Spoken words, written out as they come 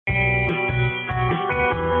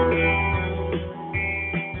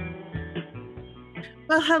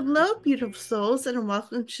Well, hello, beautiful souls, and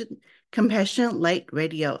welcome to Compassionate Light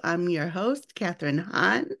Radio. I'm your host, Catherine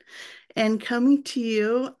Hahn, and coming to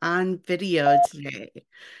you on video today.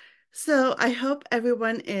 So, I hope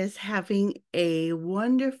everyone is having a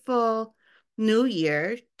wonderful new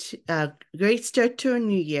year, great start to a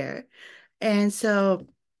new year. And so,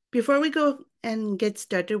 before we go and get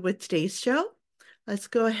started with today's show, let's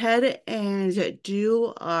go ahead and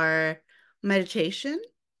do our meditation.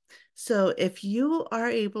 So if you are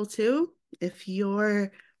able to, if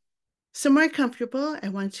you're somewhere comfortable, I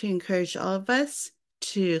want to encourage all of us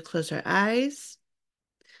to close our eyes.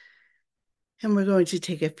 And we're going to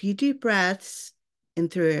take a few deep breaths in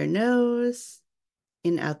through your nose,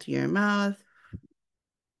 in out through your mouth.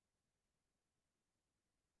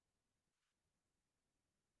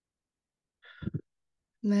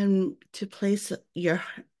 And then to place your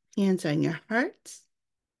hands on your heart.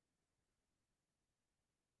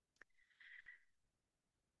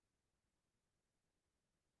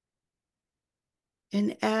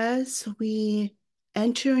 And as we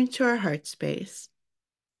enter into our heart space,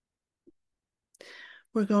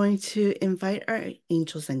 we're going to invite our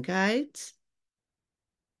angels and guides,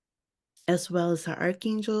 as well as our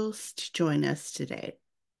archangels, to join us today.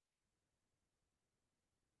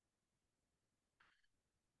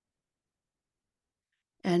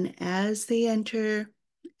 And as they enter,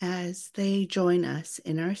 as they join us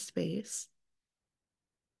in our space,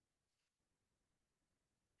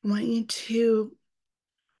 I want you to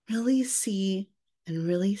really see and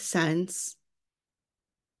really sense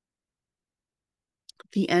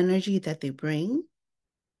the energy that they bring.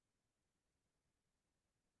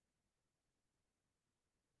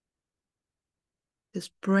 This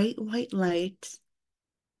bright white light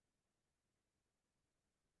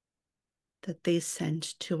that they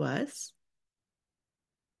send to us.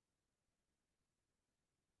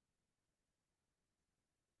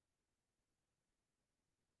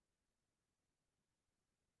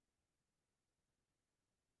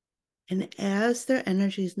 And as their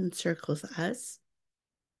energies encircles us,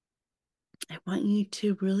 I want you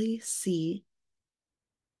to really see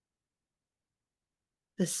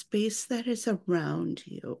the space that is around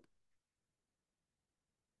you.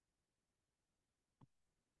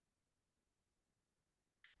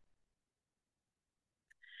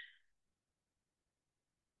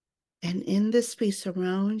 And in the space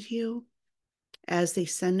around you, as they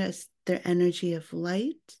send us their energy of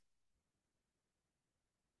light,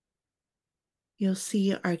 you'll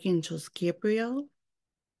see Archangels Gabriel,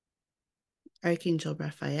 Archangel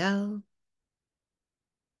Raphael,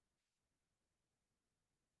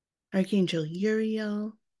 Archangel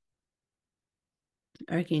Uriel,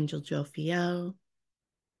 Archangel Jophiel,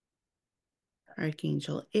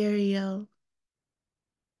 Archangel Ariel,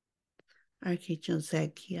 Archangel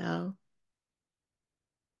Zadkiel,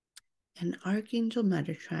 and Archangel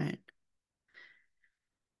Metatron.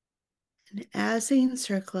 And as they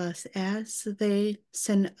encircle us, as they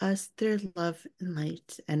send us their love and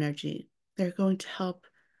light energy, they're going to help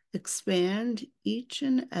expand each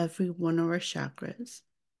and every one of our chakras.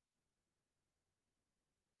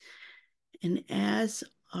 And as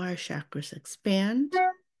our chakras expand,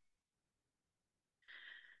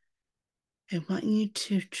 I want you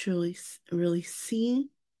to truly, really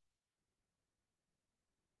see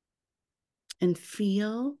and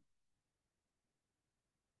feel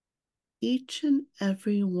each and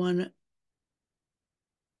every one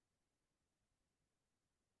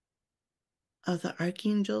of the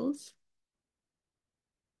archangels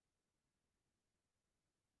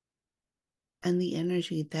and the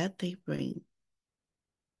energy that they bring.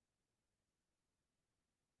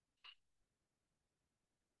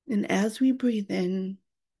 And as we breathe in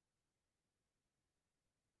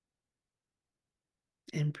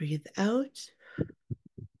and breathe out,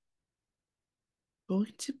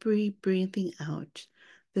 going to breathing out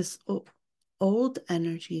this old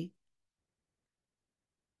energy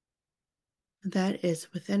that is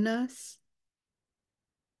within us.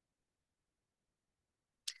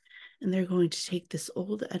 And they're going to take this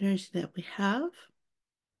old energy that we have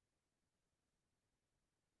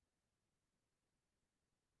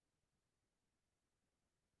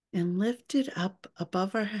and lift it up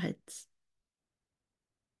above our heads.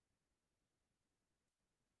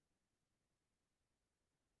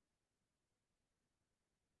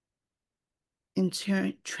 And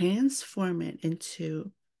transform it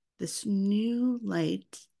into this new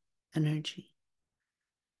light energy.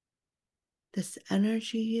 This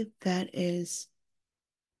energy that is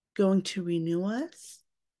going to renew us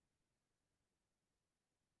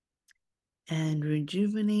and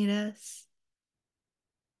rejuvenate us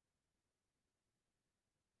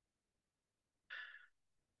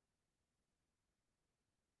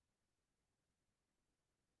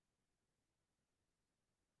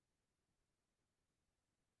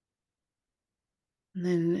And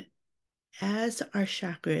then as our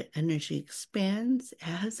chakra energy expands,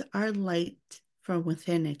 as our light from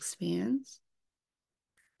within expands,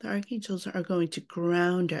 the archangels are going to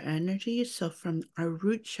ground our energy. So from our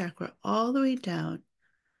root chakra all the way down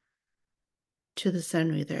to the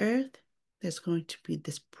center of the earth, there's going to be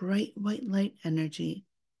this bright white light energy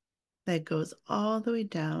that goes all the way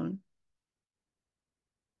down,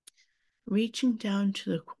 reaching down to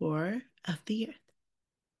the core of the earth.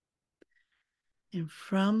 And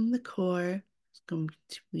from the core, it's going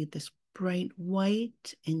to be this bright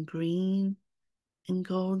white and green and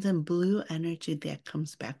gold and blue energy that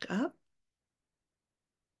comes back up,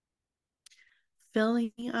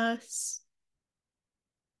 filling us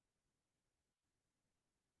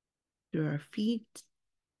through our feet,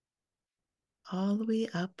 all the way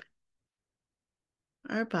up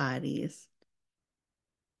our bodies.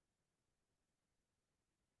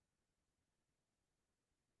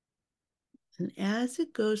 And as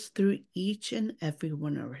it goes through each and every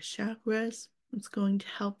one of our chakras, it's going to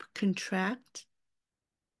help contract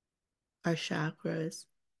our chakras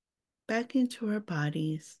back into our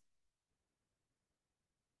bodies.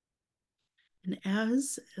 And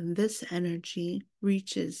as this energy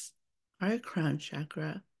reaches our crown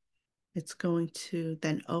chakra, it's going to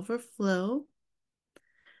then overflow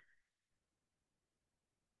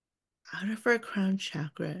out of our crown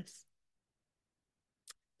chakras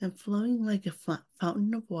and flowing like a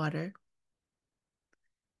fountain of water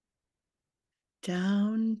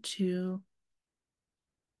down to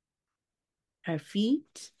our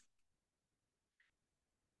feet,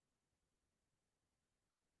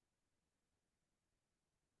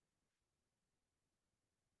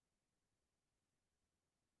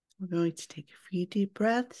 we're going to take a few deep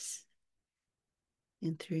breaths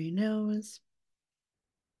in through your nose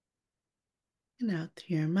and out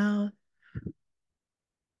through your mouth.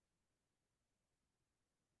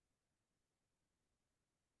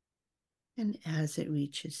 And as it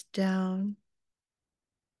reaches down,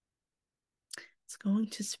 it's going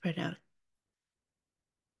to spread out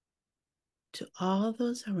to all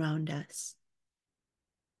those around us,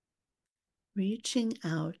 reaching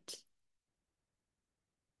out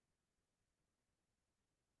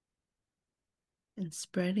and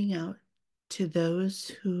spreading out to those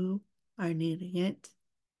who are needing it,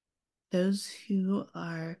 those who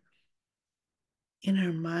are in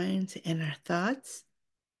our minds and our thoughts.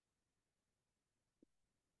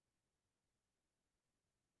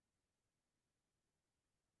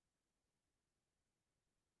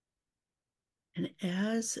 And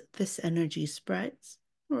as this energy spreads,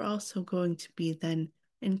 we're also going to be then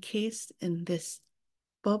encased in this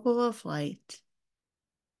bubble of light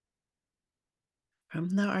from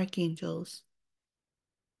the archangels,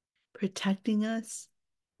 protecting us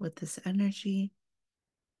with this energy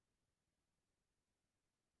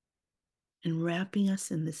and wrapping us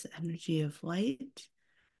in this energy of light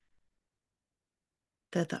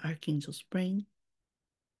that the archangels bring.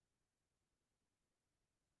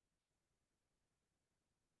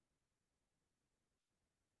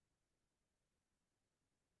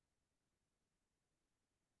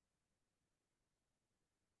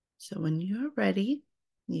 So when you're ready,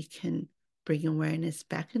 you can bring awareness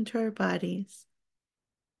back into our bodies.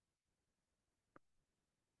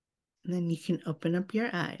 And then you can open up your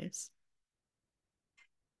eyes.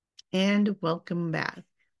 And welcome back.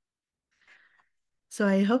 So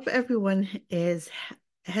I hope everyone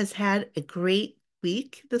has had a great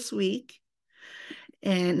week this week.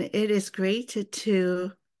 And it is great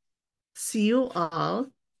to see you all.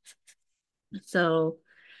 So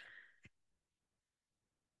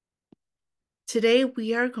today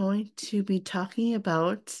we are going to be talking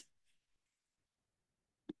about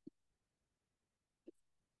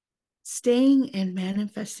staying and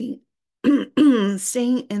manifesting,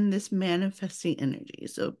 staying in this manifesting energy.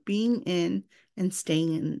 So being in and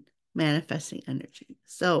staying in manifesting energy.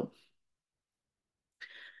 So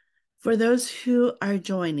for those who are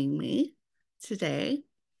joining me today,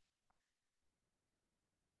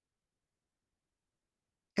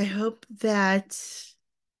 I hope that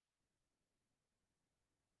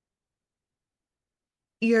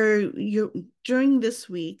you're during this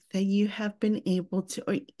week that you have been able to,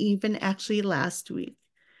 or even actually last week,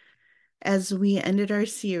 as we ended our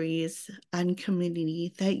series on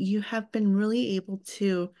community, that you have been really able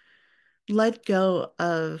to let go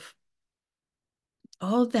of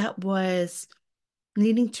all that was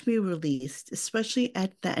needing to be released, especially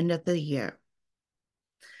at the end of the year.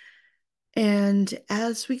 And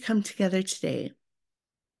as we come together today,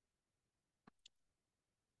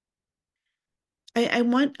 I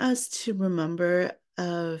want us to remember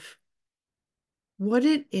of what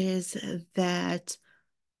it is that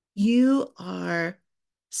you are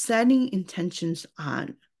setting intentions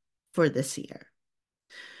on for this year.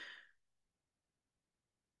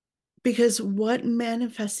 Because what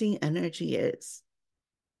manifesting energy is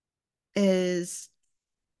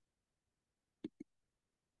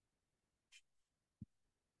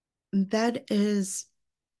that is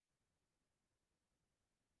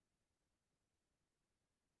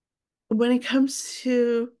when it comes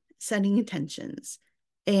to setting intentions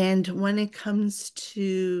and when it comes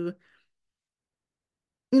to,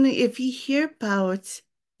 if you hear about,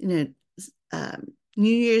 you know,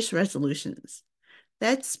 New Year's resolutions,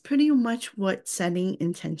 that's pretty much what setting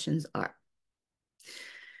intentions are.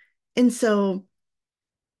 And so,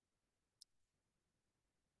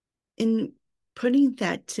 in putting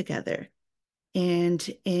that together and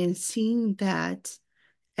seeing that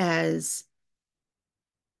as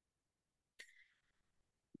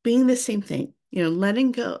being the same thing,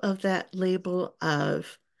 letting go of that label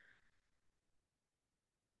of,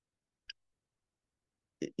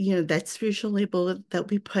 that spiritual label that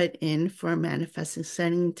we put in for manifesting,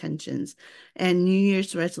 setting intentions, and New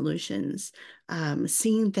Year's resolutions,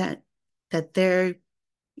 seeing that they're,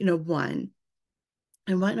 one.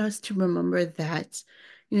 I want us to remember that,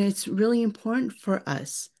 it's really important for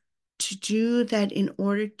us to do that in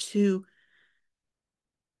order to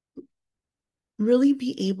really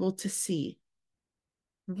be able to see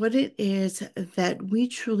what it is that we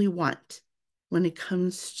truly want when it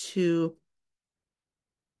comes to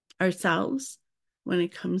ourselves, when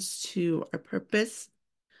it comes to our purpose,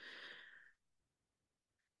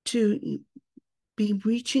 to be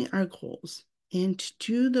reaching our goals and to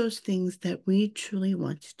do those things that we truly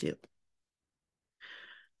want to do.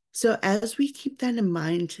 So, as we keep that in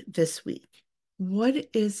mind this week, what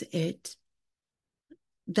is it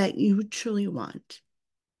that you truly want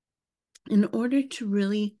in order to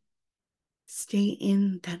really stay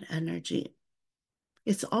in that energy?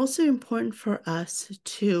 It's also important for us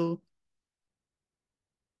to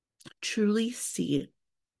truly see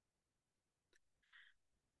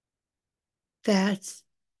that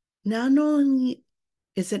not only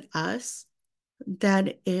is it us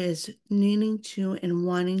that is needing to and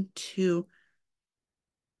wanting to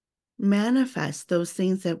manifest those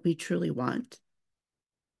things that we truly want,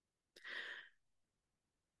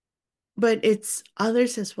 but it's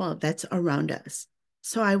others as well that's around us.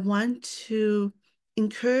 So I want to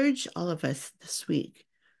encourage all of us this week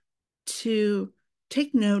to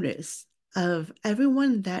take notice of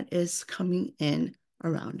everyone that is coming in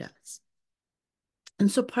around us. And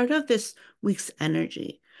so part of this week's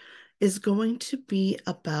energy is going to be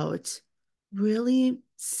about really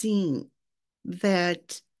seeing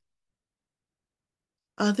that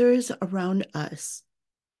others around us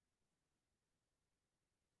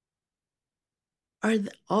are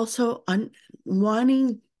also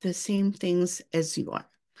wanting the same things as you are,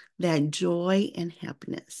 that joy and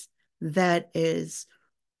happiness that is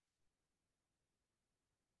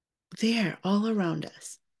there all around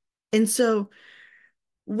us. And so,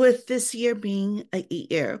 with this year being a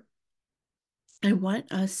year, I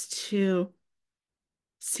want us to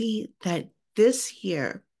see that this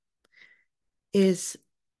year is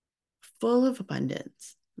full of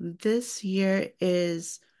abundance. This year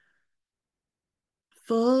is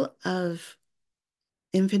full of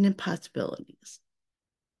infinite possibilities.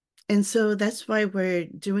 And so that's why we're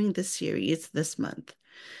doing this series this month.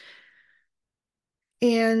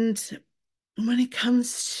 And when it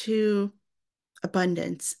comes to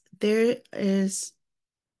abundance, there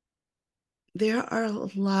are a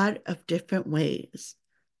lot of different ways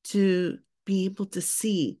to be able to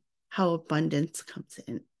see how abundance comes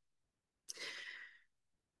in.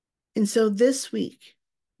 And so this week,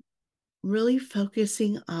 really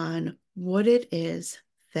focusing on what it is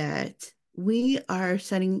that we are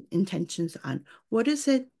setting intentions on. What is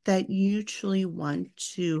it that you truly want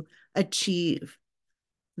to achieve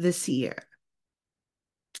this year?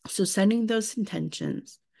 So setting those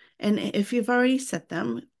intentions. And if you've already set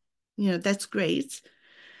them, that's great.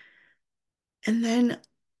 And then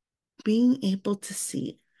being able to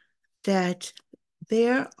see that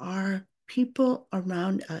there are people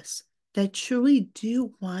around us that truly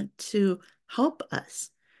do want to help us.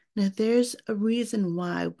 Now, there's a reason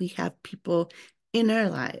why we have people in our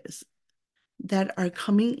lives that are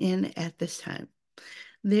coming in at this time.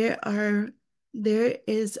 There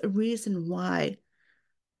is a reason why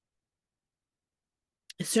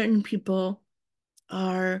certain people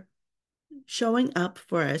are showing up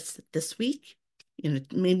for us this week,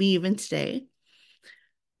 maybe even today,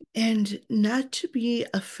 and not to be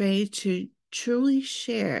afraid to truly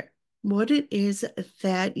share what it is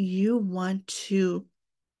that you want to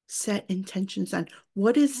set intentions on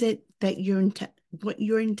what is it that what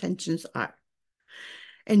your intentions are,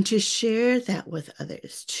 and to share that with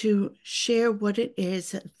others, to share what it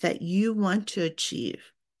is that you want to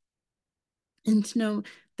achieve, and to know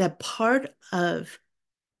that part of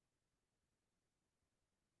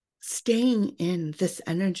staying in this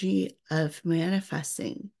energy of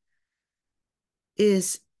manifesting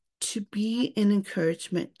is to be an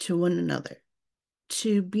encouragement to one another,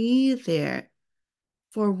 to be there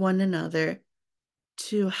for one another,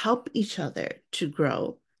 to help each other to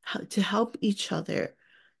grow, to help each other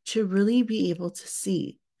to really be able to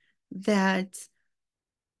see that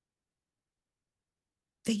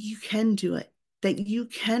you can do it, that you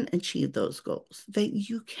can achieve those goals, that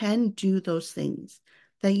you can do those things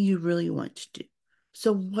that you really want to do.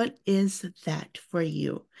 So what is that for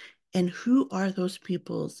you? And who are those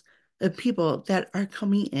people that are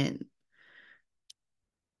coming in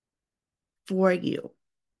for you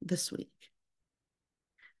this week?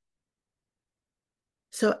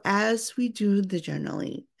 So as we do the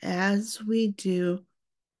journaling, as we do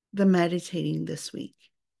the meditating this week,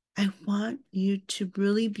 I want you to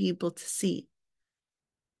really be able to see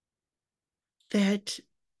that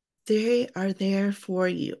they are there for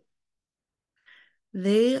you.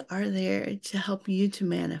 They are there to help you to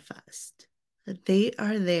manifest. That they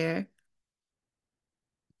are there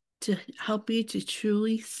to help you to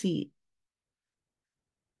truly see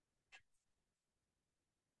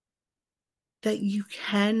that you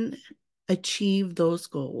can achieve those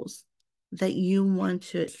goals that you want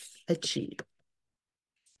to achieve.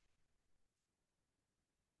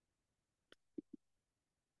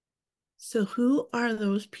 So, who are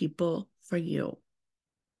those people for you?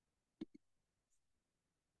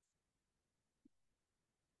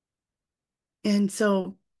 And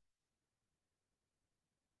so,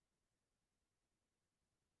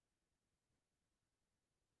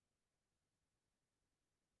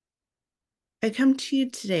 I come to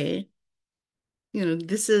you today.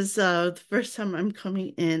 This is the first time I'm coming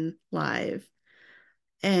in live.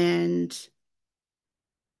 And,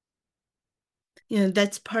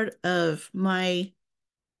 that's part of my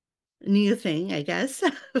new thing, I guess,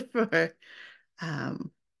 for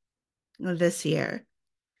this year.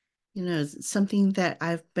 Something that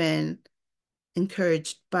I've been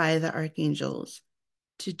encouraged by the archangels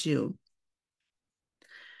to do.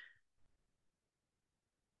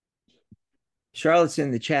 Charlotte's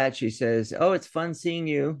in the chat. She says, "Oh, it's fun seeing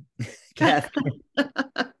you, Catherine."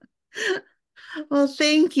 Well,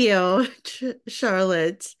 thank you,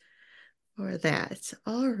 Charlotte, for that.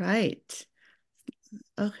 All right.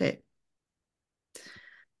 Okay.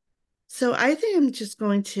 So I think I'm just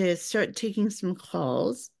going to start taking some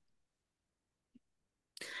calls.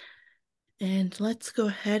 And let's go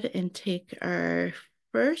ahead and take our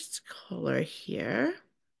first caller here.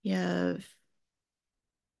 We have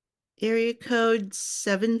area code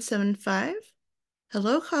 775.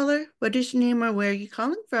 Hello, caller. What is your name or where are you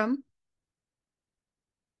calling from?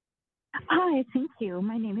 Hi, thank you.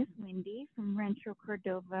 My name is Wendy from Rancho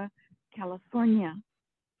Cordova, California.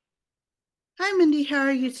 Hi, Mindy. How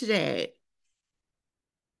are you today?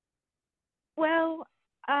 Well,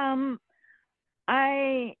 I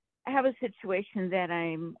have a situation that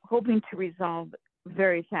I'm hoping to resolve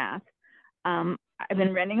very fast. I've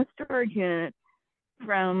been renting a storage unit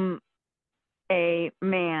from a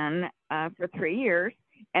man for 3 years,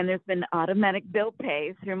 and there's been automatic bill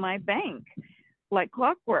pay through my bank, like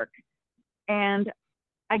clockwork. And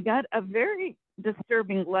I got a very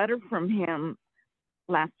disturbing letter from him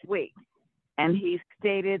last week, and he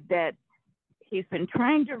stated that he's been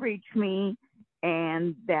trying to reach me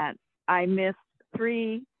and that I missed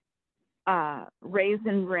 3 raise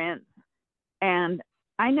in rents, and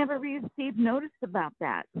I never received notice about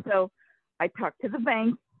that. So I talked to the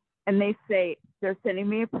bank, and they say they're sending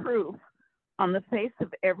me a proof on the face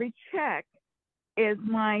of every check is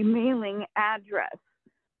my mailing address.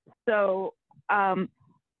 So,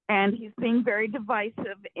 and he's being very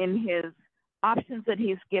divisive in his options that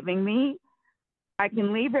he's giving me. I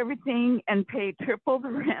can leave everything and pay triple the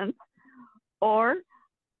rent, or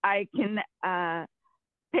I can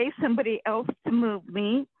pay somebody else to move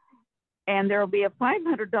me, and there will be a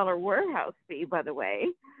 $500 warehouse fee, by the way.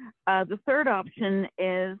 The third option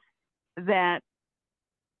is that,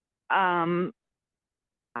 I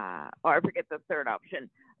forget the third option,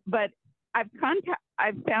 but I've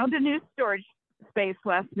found a new storage space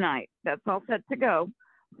last night. That's all set to go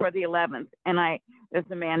for the 11th. And there's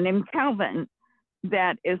a man named Calvin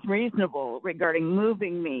that is reasonable regarding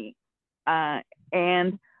moving me.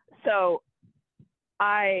 And so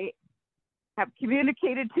I have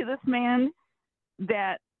communicated to this man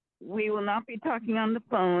that we will not be talking on the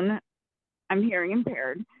phone. I'm hearing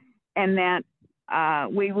impaired, and that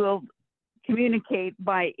we will communicate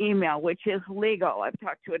by email, which is legal. I've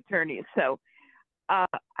talked to attorneys. So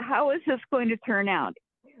how is this going to turn out?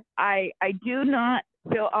 I do not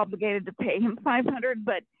feel obligated to pay him $500,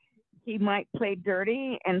 but he might play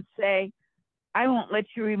dirty and say, I won't let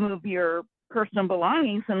you remove your personal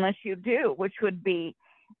belongings unless you do, which would be,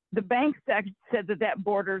 the bank said that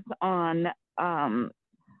borders on,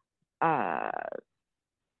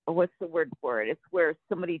 what's the word for it? It's where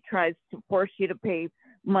somebody tries to force you to pay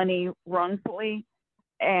money wrongfully,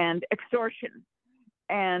 and extortion.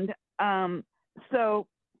 And so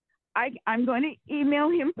I'm going to email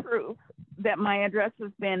him proof that my address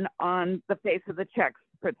has been on the face of the checks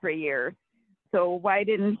for 3 years. So why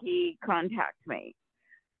didn't he contact me?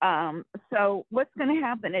 So what's going to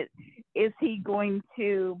happen is he going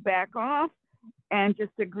to back off and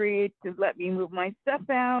just agree to let me move my stuff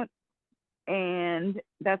out, and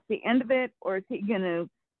that's the end of it? Or is he going to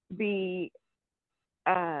be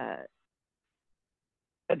a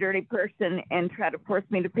dirty person and try to force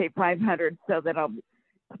me to pay $500 so that I'll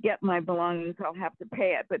get my belongings? I'll have to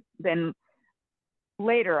pay it, but then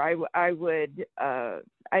later I would,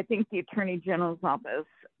 I think the Attorney General's Office,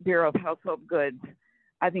 Bureau of Household Goods,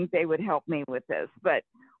 I think they would help me with this. But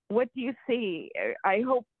what do you see? I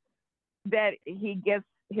hope that he gets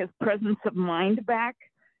his presence of mind back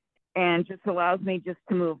and just allows me just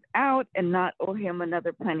to move out and not owe him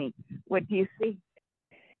another penny. What do you see?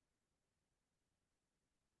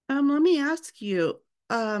 Let me ask you,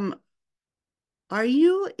 are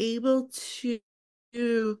you able to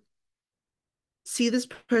see this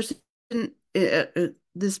person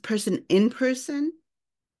in person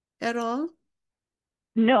at all?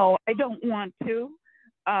 No, I don't want to,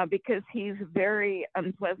 because he's a very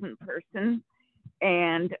unpleasant person.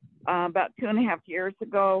 And about 2.5 years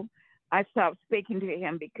ago, I stopped speaking to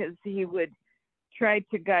him because he would try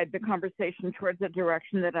to guide the conversation towards a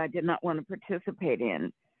direction that I did not want to participate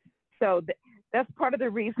in. So that's part of the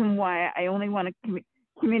reason why I only want to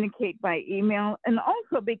communicate by email, and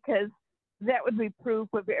also because that would be proof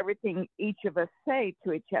of everything each of us say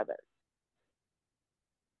to each other.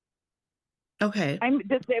 Okay. I'm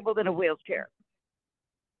disabled in a wheelchair.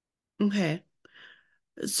 Okay.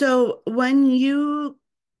 So when you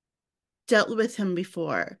dealt with him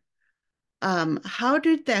before, how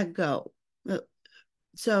did that go?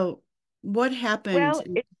 So what happened Well,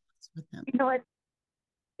 with him? you know,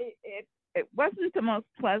 it wasn't the most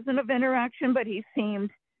pleasant of interaction, but he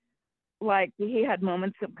seemed like he had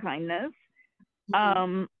moments of kindness.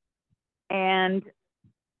 And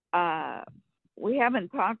we haven't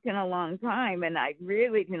talked in a long time, and I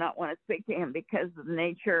really do not want to speak to him because of the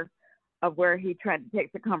nature of where he tried to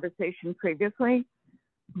take the conversation previously.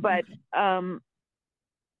 But I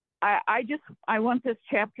want this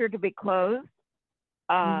chapter to be closed.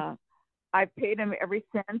 I've paid him every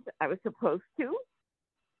cent I was supposed to,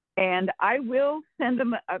 and I will send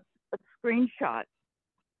him a screenshot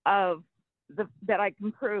of that I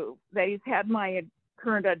can prove that he's had my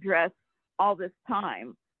current address all this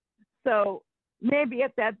time. So maybe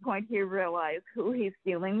at that point he realized who he's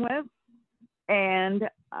dealing with. And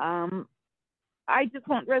I just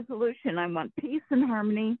want resolution. I want peace and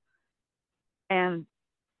harmony. And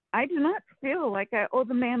I do not feel like I owe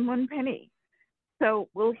the man one penny. So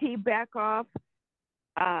will he back off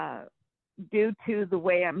due to the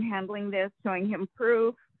way I'm handling this, showing him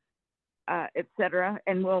proof, etc.?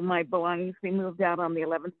 And will my belongings be moved out on the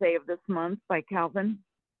 11th day of this month by Calvin?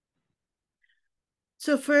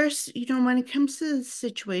 So first, when it comes to the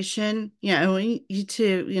situation, I want you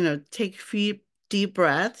to, take a few deep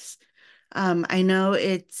breaths. I know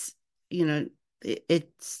it's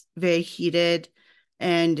very heated,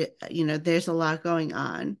 and there's a lot going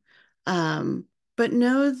on. But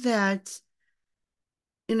know that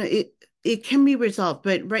it can be resolved.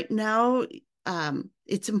 But right now,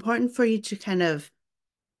 it's important for you to kind of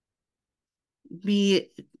be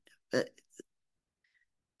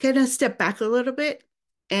kind of step back a little bit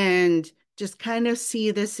and just kind of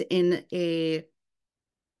see this in a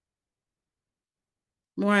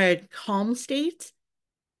more calm state,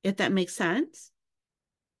 if that makes sense.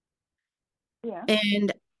 Yeah.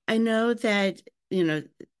 And I know that,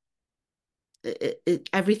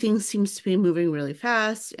 everything seems to be moving really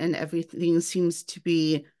fast and everything seems to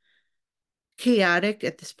be chaotic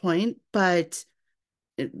at this point, but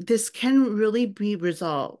this can really be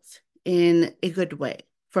resolved in a good way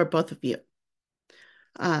for both of you.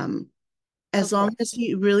 As long as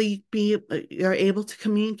you really you're able to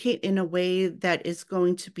communicate in a way that is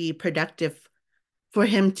going to be productive for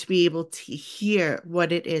him to be able to hear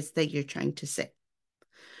what it is that you're trying to say.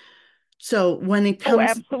 So when it Oh, comes,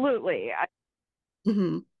 absolutely.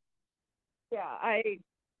 Mhm, Yeah,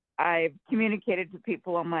 I've communicated to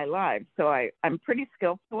people all my life, so I'm pretty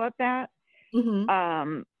skillful at that. mhm,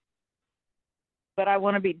 Um, but I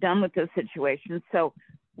want to be done with this situation. So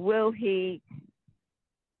will he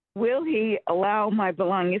will he allow my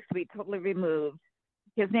belongings to be totally removed?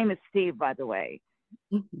 His name is Steve, by the way,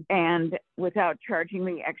 mhm, and without charging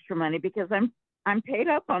me extra money because I'm paid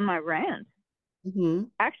up on my rent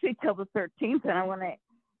mhm, actually till the 13th, and I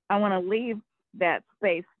want to leave that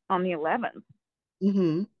space on the 11th.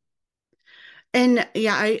 mhm. And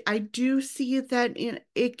yeah, I do see that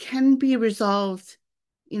it can be resolved,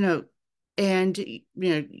 you know, and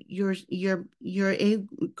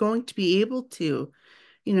going to be able to,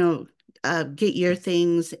 you know, get your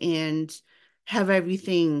things and have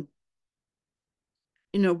everything,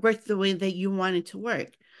 work the way that you want it to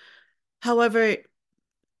work. However,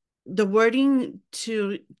 the wording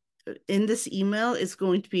to in this email is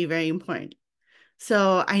going to be very important.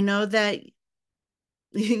 So I know that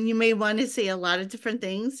you may want to say a lot of different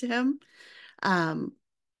things to him, um,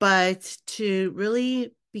 but to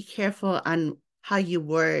really be careful on how you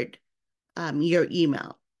word your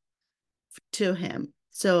email to him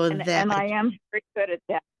so that, And I am very good at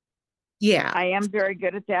that. yeah. I am very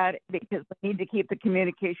good at that because I need to keep the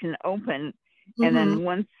communication open. And Hmm. then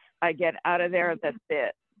once I get out of there, that's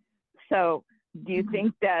it. So, do you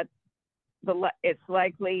think that it's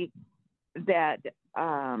likely that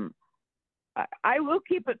I will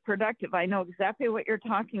keep it productive? I know exactly what you're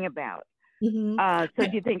talking about. Hmm. So, do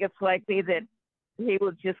you think it's likely that he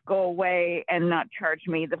will just go away and not charge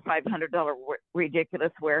me the $500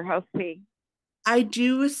 ridiculous warehouse fee? I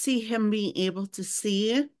do see him being able to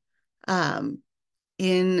see um,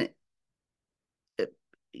 in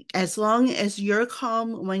as long as you're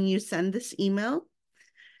calm when you send this email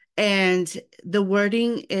and the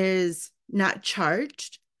wording is not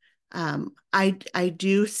charged. I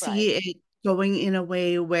do Right. see it going in a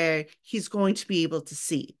way where he's going to be able to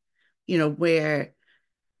see, where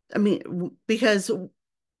I mean, because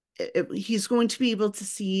he's going to be able to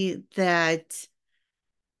see that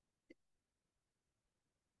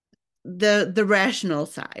the rational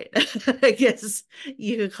side, I guess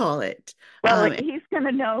you could call it. Well, Um, he's going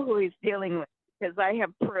to know who he's dealing with because I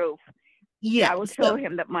have proof. yeah, I will show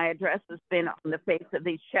him that my address has been on the face of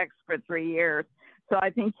these checks for 3 years. So I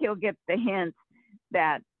think he'll get the hint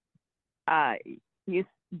that uh, you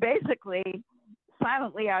basically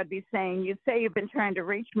silently, I'd be saying, you say you've been trying to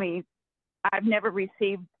reach me. I've never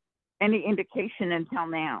received any indication until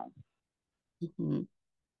now. mhm,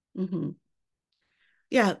 mhm.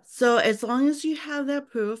 Yeah, so as long as you have that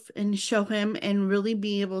proof and show him and really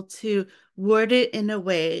be able to word it in a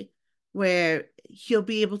way where he'll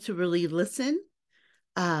be able to really listen,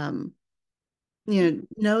 um,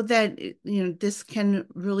 know that this can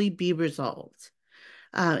really be resolved.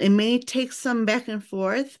 It may take some back and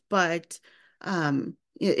forth, but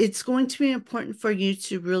it's going to be important for you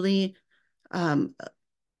to really, um,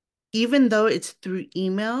 even though it's through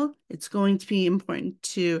email, it's going to be important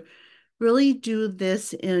to really do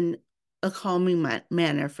this in a calming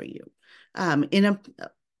manner for you, in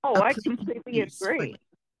Oh, a I place of completely peace for agree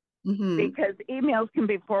you. Hmm. because emails can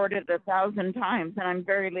be forwarded 1,000 times, and I'm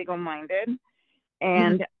very legal minded.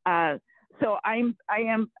 Hmm. And so I'm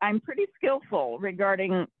pretty skillful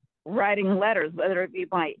regarding writing letters, whether it be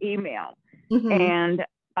by email. Hmm. And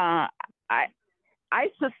I I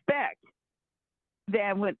suspect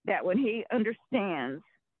that when he understands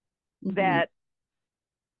Hmm. that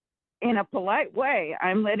in a polite way,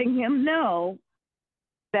 I'm letting him know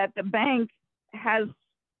that the bank has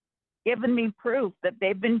given me proof that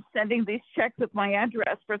they've been sending these checks with my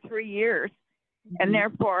address for 3 years, and Hmm.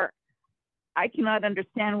 therefore I cannot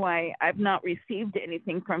understand why I've not received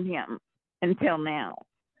anything from him until now.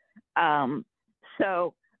 Um,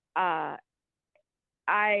 so uh,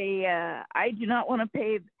 I do not want to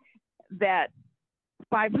pay that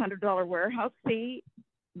 $500 warehouse fee.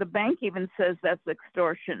 The bank even says that's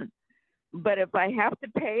extortion. But if I have to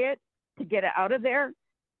pay it to get it out of there,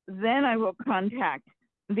 then I will contact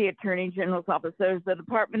the Attorney General's office. There's the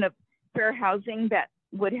Department of Fair Housing that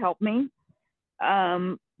would help me.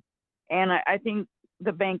 Um, and I think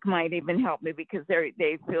the bank might even help me because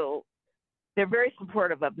they feel they're very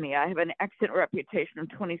supportive of me. I have an excellent reputation of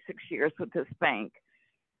 26 years with this bank.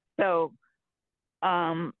 So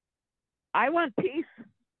um, I want peace.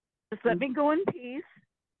 Just let me go in peace.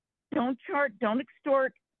 Don't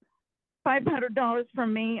extort $500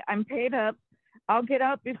 from me. I'm paid up. I'll get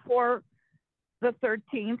out before the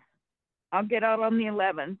 13th. I'll get out on the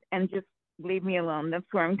 11th and just leave me alone. That's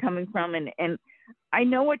where I'm coming from. And I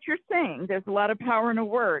know what you're saying. There's a lot of power in a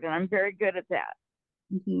word, and I'm very good at that.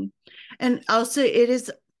 Mm-hmm. And also, it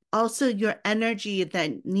is also your energy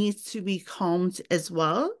that needs to be calmed as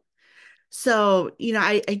well. So,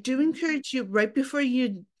 I do encourage you right before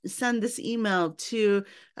you send this email to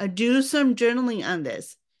do some journaling on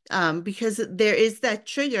this, because there is that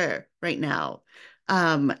trigger right now,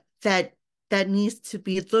 um, that that needs to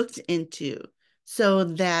be looked into so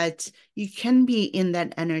that you can be in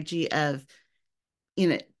that energy of,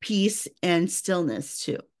 peace and stillness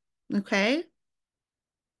too. Okay?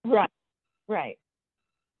 Right, right.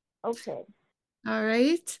 Okay. All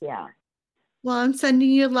right. Yeah. Well, I'm sending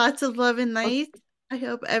you lots of love and light. I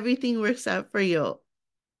hope everything works out for you.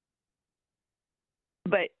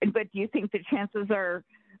 But do you think the chances are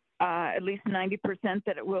at least 90%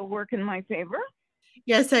 that it will work in my favor?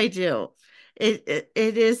 Yes, I do. It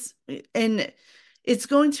is, and it's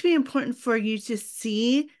going to be important for you to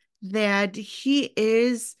see that he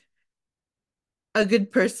is a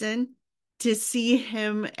good person, to see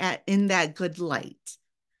him in that good light,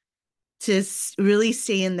 to really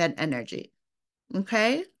stay in that energy.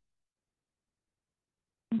 Okay?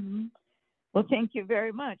 Mm-hmm. Well, thank you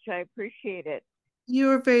very much. I appreciate it.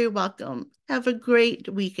 You're very welcome. Have a great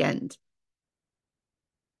weekend.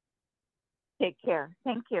 Take care.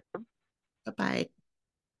 Thank you. Bye-bye.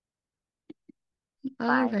 All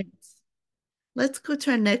Bye. right. Let's go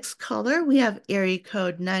to our next caller. We have area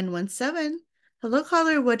code 917. Hello,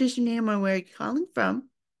 caller. What is your name or where are you calling from?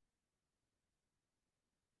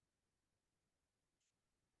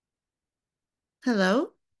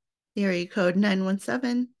 Hello, area code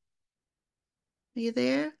 917. Are you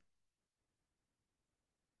there?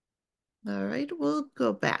 All right, we'll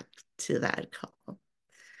go back to that call.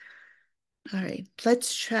 All right,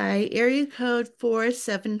 let's try area code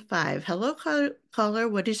 475. Hello, caller.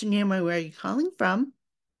 What is your name or where are you calling from?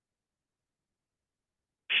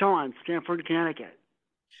 Sean, Stamford, Connecticut.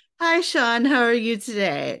 Hi, Sean. How are you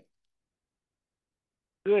today?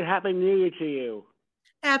 Good. Happy New Year to you.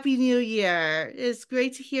 Happy New Year. It's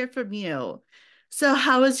great to hear from you. So,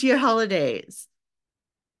 how was your holidays?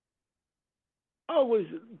 Oh, it was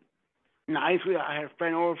nice. I had a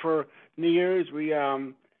friend over for New Year's. We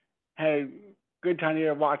had a good time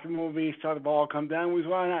here, watching movies, saw the ball come down. It was a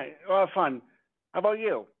lot of nice, a lot of fun. How about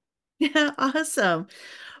you? Yeah, awesome.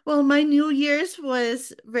 Well, my New Year's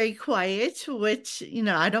was very quiet, which,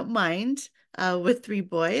 I don't mind with three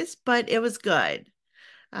boys, but it was good.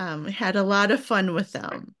 Had a lot of fun with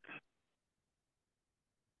them.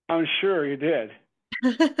 I'm sure you did.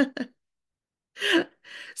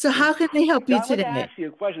 So how can I help So you I wanted to today? ask you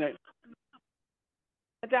a question.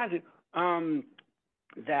 I'd ask you,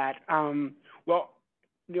 well,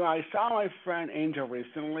 I saw my friend Angel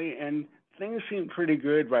recently, and things seem pretty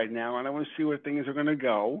good right now, and I want to see where things are going to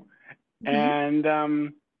go. Mhm.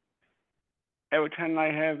 And every time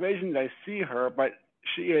I have visions, I see her, but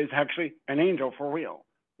she is actually an angel for real,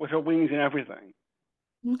 with her wings and everything.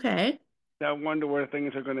 Okay. So I wonder where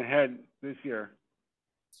things are going to head this year.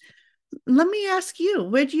 Let me ask you,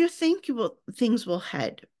 where do you think things will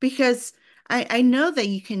head? Because I know that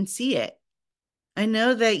you can see it. I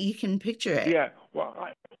know that you can picture it. Yeah,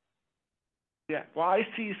 I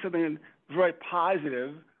see something very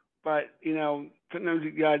positive, but sometimes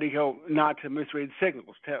you got to go not to misread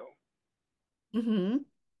signals too. Hmm.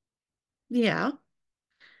 Yeah.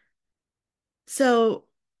 So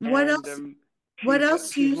what And else? What else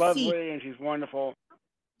do she's you see? lovely and she's wonderful.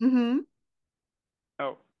 Hmm.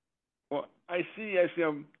 Oh, well, I see as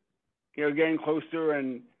getting closer,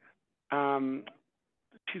 and um,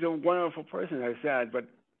 she's a wonderful person, I said, but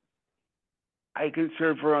I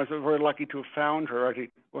consider her I was very lucky to have found her.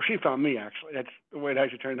 Actually, well, she found me actually. That's the way it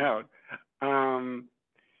actually turned out. Um,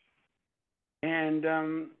 and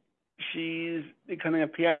she's becoming a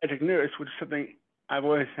pediatric nurse, which is something I've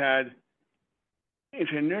always had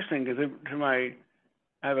interest in nursing because I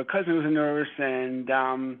have a cousin who's a nurse, and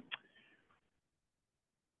I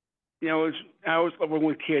always love working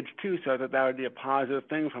with kids too, so I thought that would be a positive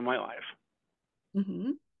thing for my life.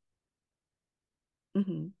 Hmm.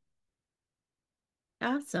 Hmm.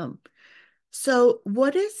 Awesome. So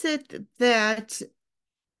what is it that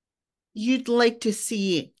you'd like to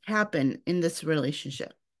see happen in this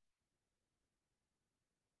relationship?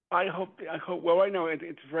 I hope. Well, right now it's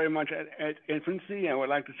very much at infancy. I would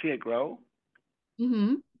like to see it grow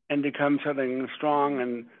Hmm. and become something strong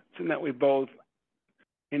and something that we both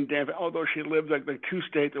in Denver. Although she lives like 2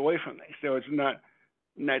 states away from me, so it's not.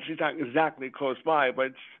 She's not exactly close by,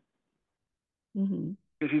 but Hmm.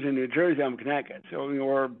 she's in New Jersey. I'm in Connecticut, so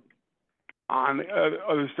we're on the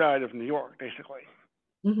other side of New York, basically.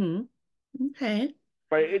 Hmm. Okay.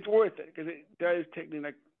 but it's worth it because it does take me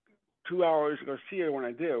like 2 hours to go see her when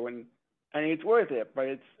I do, and it's worth it. But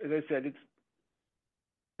it's, as I said, it's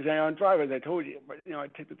because I don't drive, as I told you. But I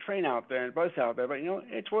take the train out there and bus out there. But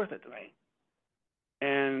it's worth it to me,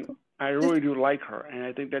 and I really do like her, and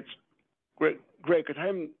I think that's great because I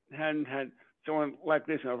hadn't had someone like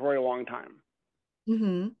this in a very long time.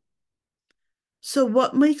 Mm-hmm. So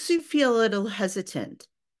what makes you feel a little hesitant?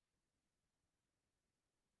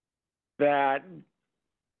 That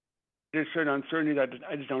there's certain uncertainty that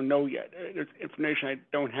I just don't know yet. There's information I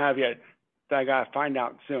don't have yet that I gotta find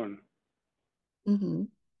out soon. Mm-hmm.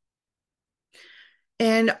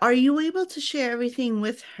 And are you able to share everything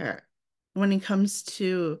with her when it comes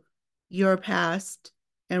to your past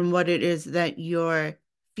and what it is that you're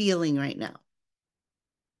feeling right now?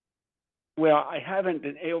 Well, I haven't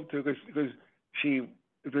been able to because she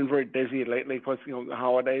has been very busy lately, plus the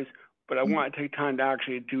holidays. But I want to take time to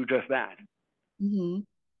actually do just that. Mm-hmm.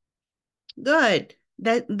 Good.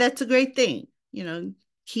 That's a great thing.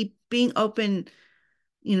 Keep being open,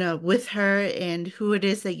 with her and who it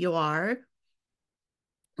is that you are.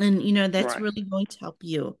 And that's Right. really going to help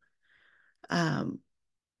you um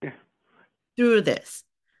Yeah. through this.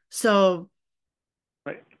 So,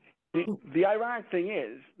 Right. The ironic thing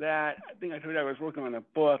is that I think I told you I was working on a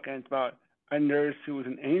book, and it's about a nurse who was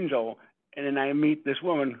an angel, and then I meet this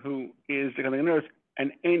woman who is becoming a nurse,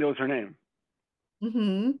 and Angel is her name.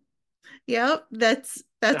 mm-hmm. Yep, that's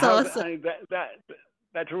So awesome.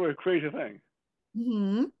 that's a really crazy thing.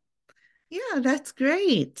 Mm-hmm. Yeah, that's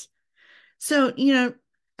great. So,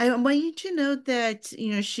 I want you to know that,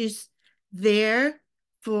 she's there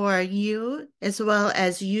for you as well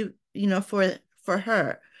as you, for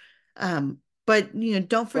her. But,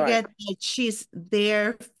 don't Right. forget that she's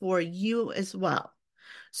there for you as well.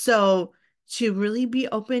 So to really be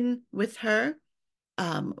open with her,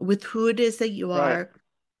 with who it is that you Right. are,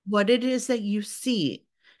 what it is that you see,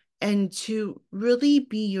 and to really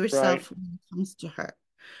be Right. yourself when it comes to her.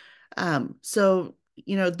 So,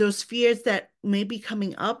 those fears that may be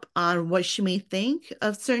coming up on what she may think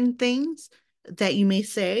of certain things that you may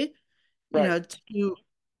say, Right. to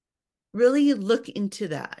really look into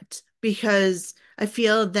that because I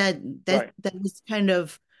feel that Right. that was kind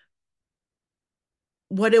of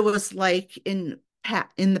what it was like in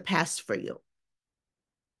the past for you.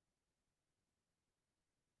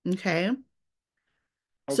 Okay.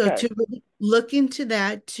 So Okay. to really look into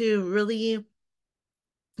that, to really,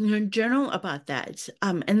 journal about that.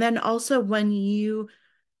 And then also when you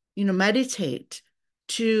meditate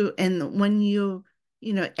and when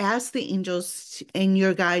ask the angels and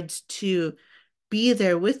your guides to be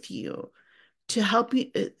there with you, to help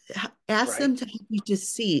you, ask Right. them to help you to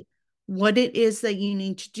see what it is that you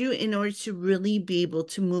need to do in order to really be able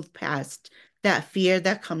to move past that fear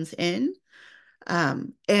that comes in.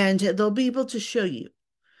 And they'll be able to show you.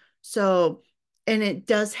 So, and it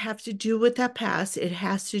does have to do with that past. It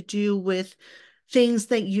has to do with things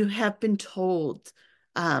that you have been told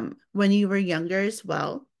when you were younger as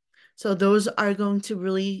well. So those are going to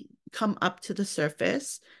really come up to the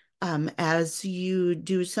surface as you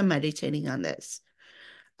do some meditating on this.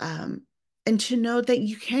 Um, and to know that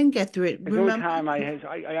you can get through it. Because every Remember, time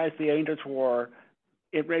I ask the angels for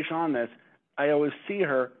information on this, I always see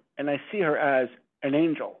her, and I see her as an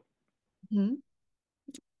angel. Mhm.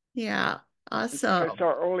 Yeah, Like I awesome.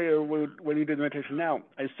 saw earlier when you did the meditation now,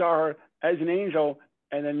 I saw her as an angel,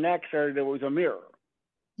 and then next to her there was a mirror.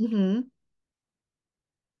 Hmm.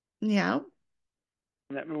 Yeah.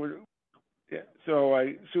 And that was, yeah. So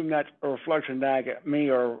I assume that's a reflection back at me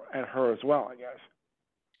or at her as well, I guess.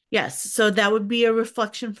 Yes. So that would be a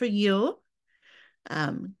reflection for you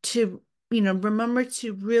to, remember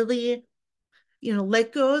to really,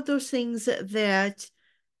 let go of those things that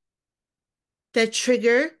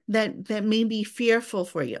trigger that may be fearful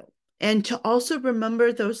for you. And to also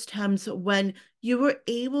remember those times when you were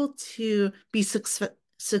able to be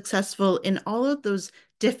successful in all of those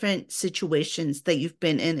different situations that you've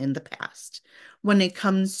been in the past. When it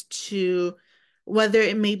comes to whether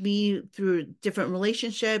it may be through different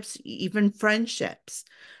relationships, even friendships,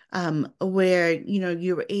 where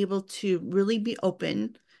you were able to really be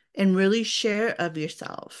open and really share of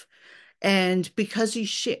yourself. And because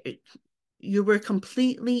you were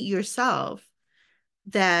completely yourself,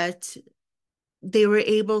 that they were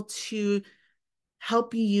able to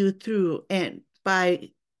help you through and by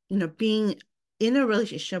being in a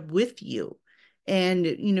relationship with you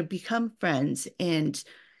and become friends and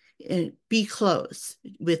be close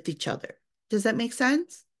with each other. Does that make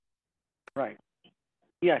sense? Right.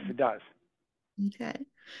 Yes, it does. Okay.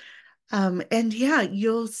 And yeah,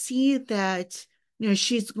 you'll see that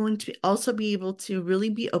she's going to also be able to really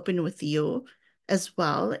be open with you as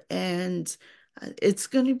well. And it's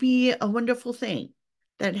going to be a wonderful thing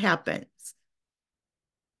that happens.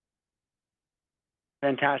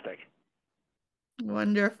 Fantastic.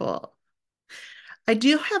 Wonderful. I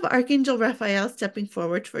do have Archangel Raphael stepping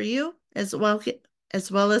forward for you as well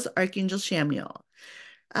as Archangel Samuel.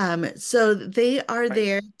 So they are Right.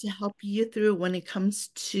 there to help you through when it comes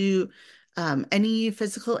to any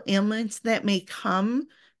physical ailments that may come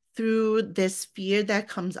through this fear that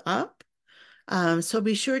comes up. So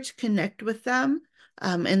be sure to connect with them,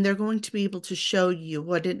 and they're going to be able to show you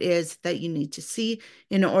what it is that you need to see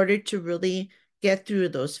in order to really get through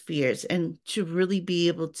those fears and to really be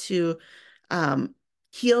able to um,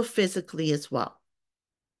 heal physically as well.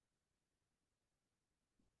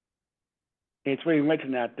 It's really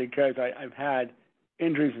mentioned that because I've had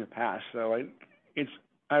injuries in the past, so it's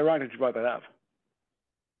ironic that you brought that up.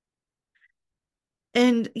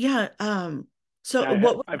 And yeah, so And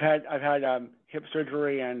what, I've had hip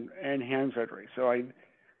surgery and hand surgery, so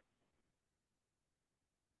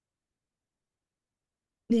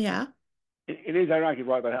yeah. it is ironic you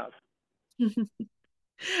brought that up.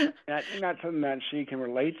 And that's something that she can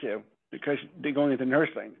relate to because they're going into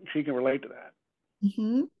nursing. She can relate to that.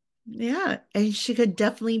 Hmm. Yeah, and she could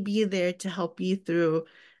definitely be there to help you through,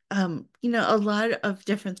 a lot of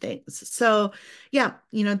different things. So, yeah,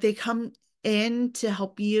 they come in to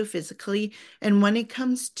help you physically. And when it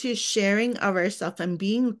comes to sharing of ourselves and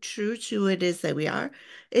being true to who it is that we are,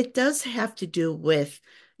 it does have to do with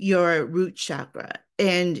your root chakra.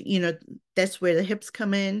 And, that's where the hips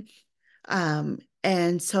come in.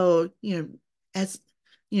 And so, as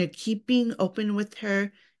keep being open with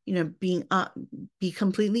her, being be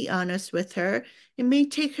completely honest with her. It may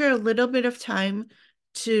take her a little bit of time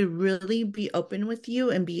to really be open with you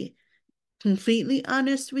and be completely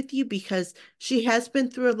honest with you because she has been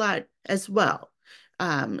through a lot as well.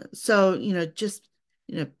 So, just,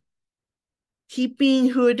 you know, keep being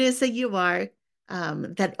who it is that you are,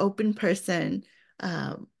 that open person.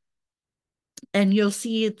 Um, and you'll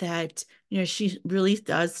see that, she really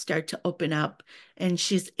does start to open up and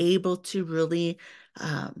she's able to really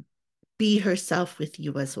be herself with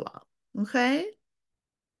you as well. Okay?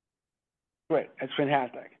 Great, that's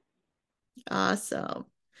fantastic. Awesome.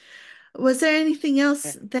 Was there anything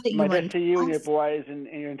else that you My best wanted to to you and your ask? boys and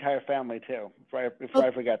your entire family too. Before Oh,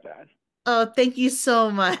 I forget that. oh, thank you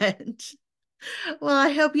so much. Well,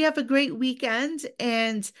 I hope you have a great weekend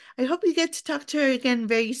and I hope you get to talk to her again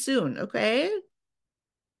very soon, okay?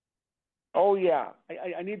 Oh yeah,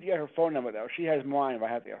 I need to get her phone number though. She has mine, but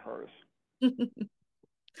I have to get hers.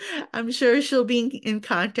 I'm sure she'll be in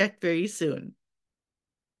contact very soon.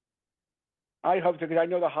 I hope so because I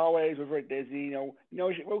know the holidays were very busy.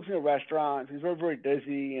 She works in a restaurant. She's very, very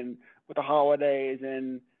busy, and with the holidays,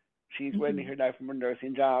 and she's waiting to Mhm. hear that from her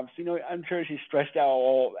nursing job. So I'm sure she's stressed out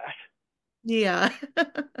all of that Yeah.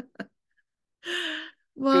 because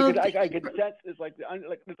Well, thank I you can for, sense it's like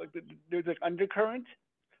there's like undercurrent.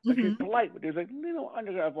 Like she's Mhm, polite, but there's like little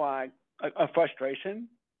undercurrent of like a frustration,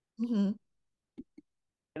 mhm,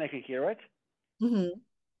 and I can hear it. mhm.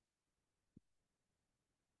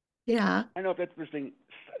 Yeah, I don't know if that's just being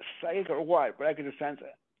psychic or what, but I can just sense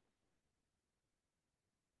it.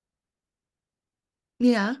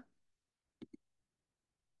 yeah.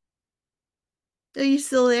 Are you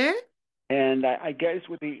still there? And I guess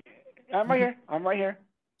with the, I'm right Mhm. here. I'm right here.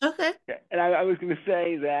 Okay. Yeah. And I was going to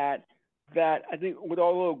say that I think with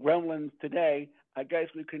all the little gremlins today, I guess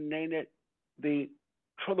we could name it the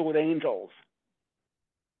Trouble with Angels.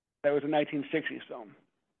 That was a 1960s film.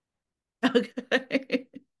 Okay.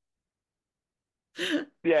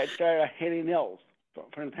 Yeah, it starred Haley Mills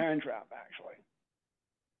from The Parent Trap, actually.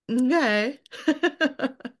 Okay.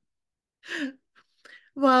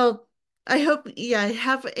 Well, I hope, yeah,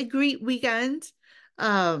 have a great weekend.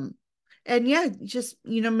 Um, and yeah, just,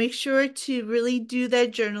 make sure to really do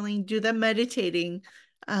that journaling, do that meditating,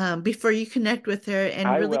 before you connect with her and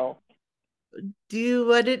I really will. do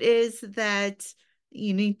what it is that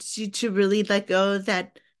you need to really let go of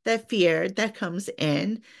that fear that comes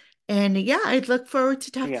in. And yeah, I'd look forward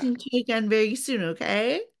to Yeah. talking to you again very soon,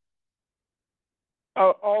 okay?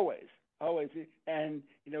 Oh, always, always. And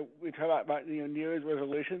we talk about New Year's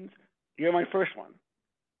resolutions. You're my first one.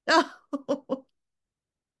 Oh,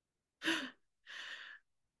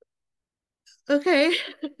 okay.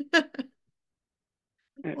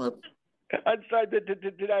 Well, I'm sorry.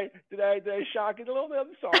 Did I shock you a little bit?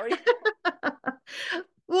 I'm sorry.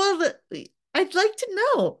 well, I'd like to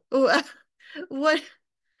know what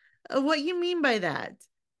what you mean by that.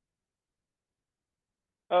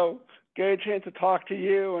 Oh. get a chance to talk to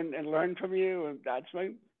you and learn from you, and that's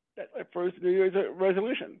my first New Year's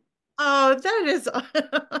resolution. Oh, that is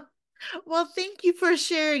well, thank you for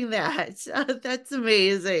sharing that. That's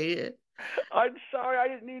amazing. I'm sorry, I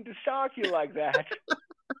didn't mean to shock you like that.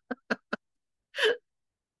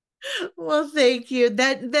 Well, thank you.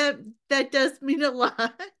 That does mean a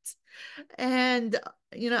lot. And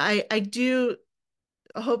I do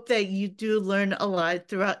hope that you do learn a lot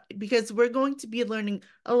throughout because we're going to be learning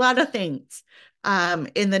a lot of things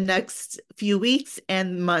in the next few weeks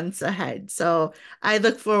and months ahead. So I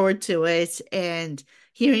look forward to it and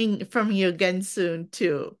hearing from you again soon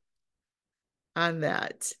too on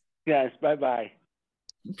that. Yes, bye-bye.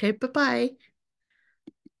 Okay, bye-bye.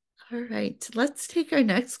 All right, let's take our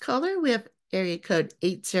next caller. We have area code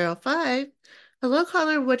 805. Hello,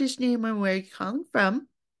 caller. What is your name and where are you calling from?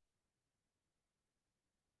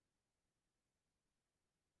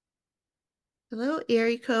 Hello,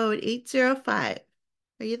 area code 805.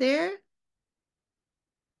 Are you there?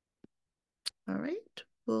 All right,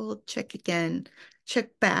 we'll check again.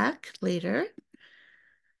 Check back later.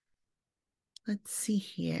 Let's see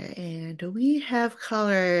here. And we have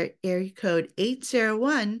caller area code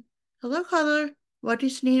 801. Hello, caller. What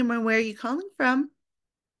is your name and where are you calling from?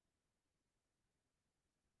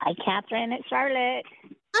 Hi, Catherine. It's Charlotte.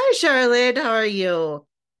 Hi, Charlotte. How are you?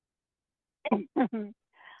 I'm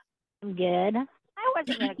good. I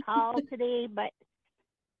wasn't going to call today, but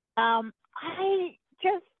I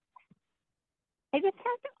just have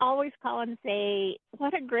to always call and say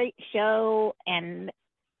what a great show. And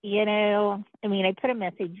I put a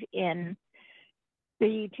message in the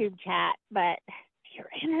YouTube chat, but your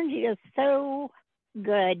energy is so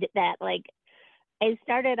good that I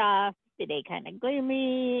started off today kind of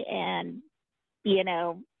gloomy and kind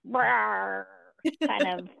of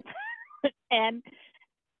and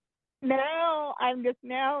now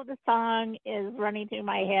the song is running through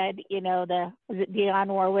my head, is it Dionne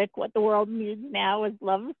Warwick? What the world needs now is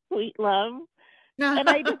love, sweet love. And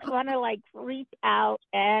I just want to reach out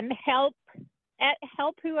and help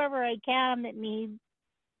whoever I can that needs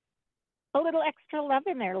a little extra love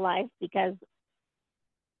in their life, because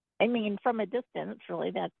from a distance,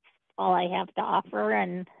 really, that's all I have to offer.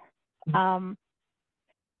 And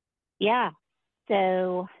yeah,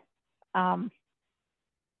 so I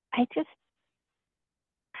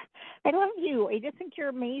love you. I just think you're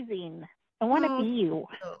amazing. I want to be you.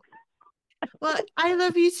 Well, I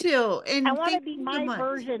love you too. And I want to be my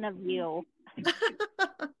version of you.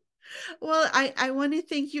 Well, I want to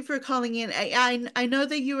thank you for calling in. I know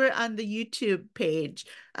that you were on the YouTube page,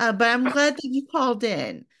 but I'm glad that you called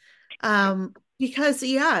in. Because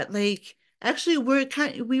actually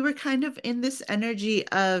we were kind of in this energy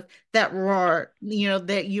of that roar,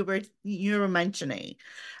 that you were mentioning.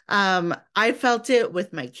 I felt it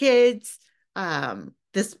with my kids,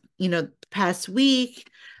 this, past week.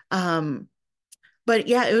 But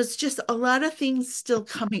yeah, it was just a lot of things still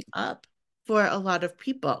coming up for a lot of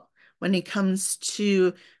people when it comes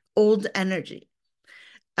to old energy.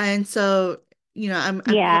 And so, I'm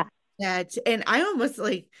Yeah. that, and I almost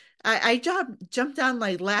I jumped on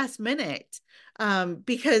last minute,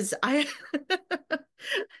 because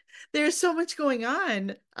there's so much going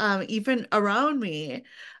on, even around me.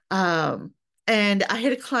 And I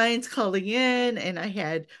had clients calling in, and I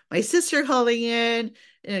had my sister calling in,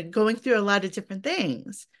 and going through a lot of different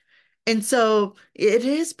things. And so it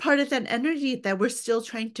is part of that energy that we're still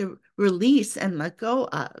trying to release and let go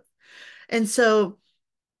of. And so,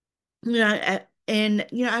 I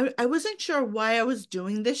wasn't sure why I was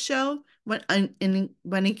doing this show when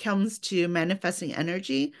it comes to manifesting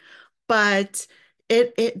energy, but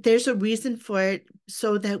there's a reason for it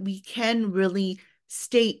so that we can really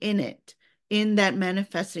stay in it, in that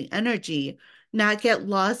manifesting energy, not get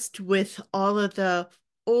lost with all of the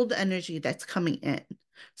old energy that's coming in.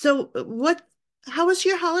 So how was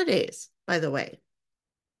your holidays, by the way?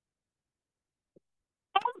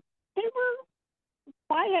 They were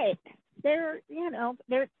quiet. They're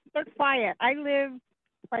quiet. I live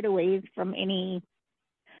quite a ways from any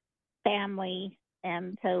family,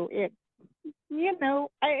 and so and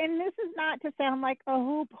this is not to sound like,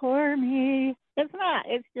 oh, poor me. It's not.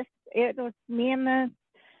 It's just, it was me and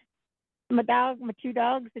my dog, my two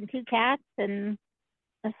dogs and two cats and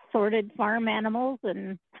assorted farm animals,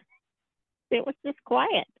 and it was just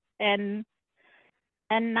quiet and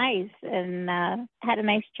nice, and had a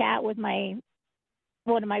nice chat with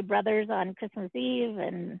one of my brothers on Christmas Eve,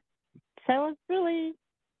 and so it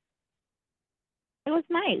was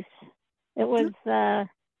nice. It was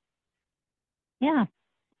yeah.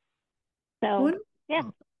 So yeah,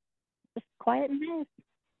 just quiet and nice.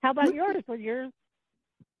 How about yours? Was yours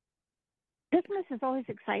Christmas is always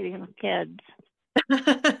exciting with kids.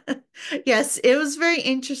 Yes, it was very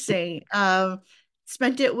interesting.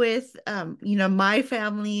 Spent it with my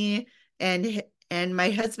family and my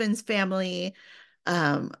husband's family,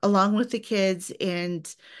 along with the kids,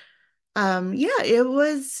 and yeah, it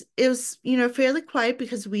was fairly quiet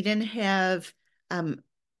because we didn't have um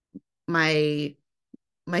my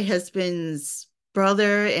my husband's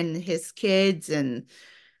brother and his kids and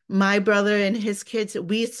my brother and his kids.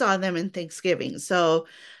 We saw them in Thanksgiving. So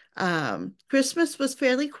Christmas was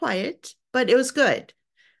fairly quiet, but it was good.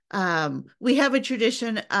 We have a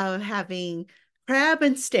tradition of having crab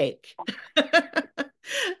and steak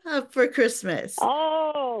for Christmas.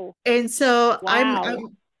 Oh, And so wow.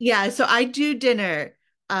 yeah, so I do dinner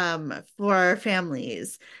for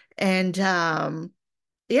families. And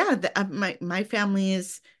yeah, my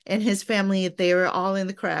family's and his family, they were all in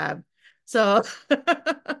the crab. So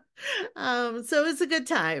so it was a good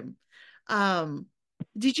time. Um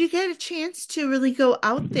did you get a chance to really go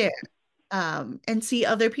out there and see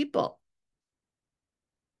other people?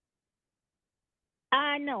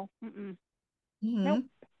 No. Mm-mm. Nope. Hmm.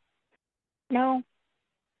 No.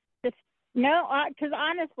 Just no. Because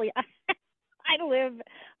honestly,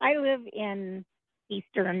 I live in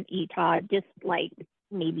eastern Utah, just like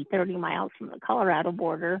maybe 30 miles from the Colorado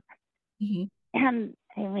border, Hmm. and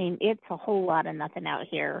I mean it's a whole lot of nothing out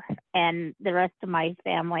here. And the rest of my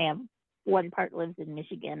family, one part lives in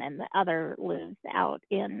Michigan, and the other lives out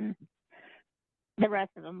in. The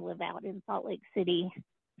rest of them live out in Salt Lake City,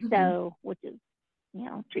 Hmm. so which is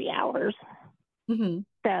 3 hours. Hmm.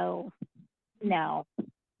 So no,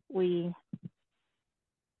 we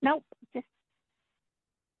nope, just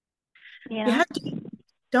you know Yeah,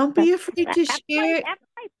 don't that's be afraid to share. after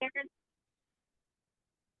my parents.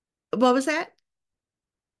 What was that?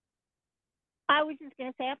 I was just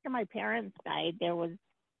gonna say after my parents died, there was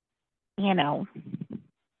you know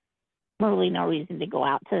really no reason to go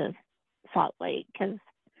out to Salt Lake because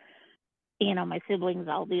my siblings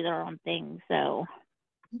all do their own thing. So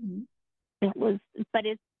Mhm. it was, but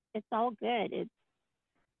it's all good. It's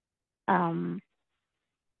um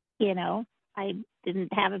I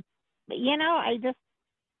didn't have a, but I just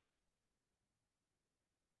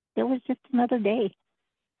it was just another day,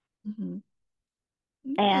 Mhm.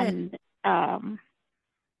 Okay. and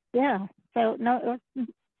yeah. So no,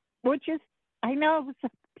 which is I know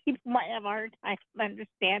people might have a hard time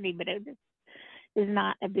understanding, but it just is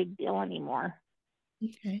not a big deal anymore.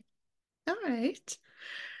 Okay. All right.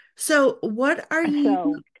 So what are you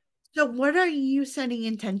So so what are you setting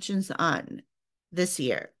intentions on this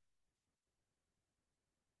year?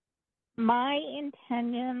 my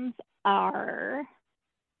intentions are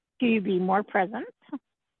to be more present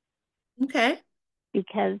Okay.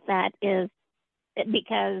 because that is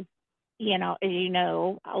because as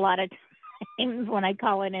a lot of times when I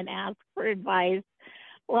call in and ask for advice,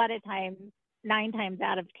 a lot of times 9 times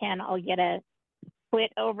out of 10 I'll get a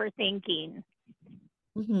quit overthinking. If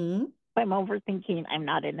Mm-hmm. I'm overthinking, I'm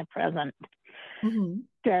not in the present. Mm-hmm.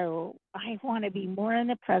 So I want to be more in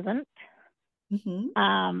the present. Mm-hmm.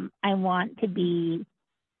 I want to be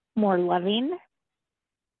more loving,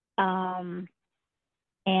 um,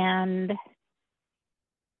 and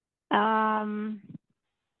um,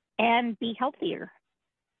 and be healthier.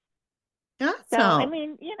 So I Awesome.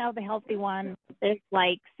 mean, the healthy one is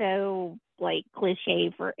like so like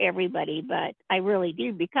cliche for everybody, but I really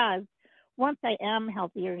do because once I am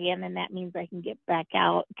healthier again, then that means I can get back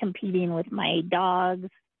out competing with my dogs.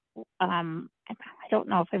 I don't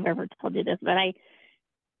know if I've ever told you this, but I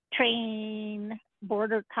train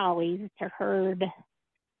border collies to herd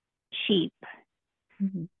sheep,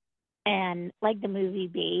 Mm-hmm. and like the movie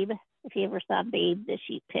Babe, if you ever saw Babe the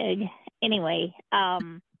sheep pig. Anyway,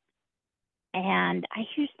 and I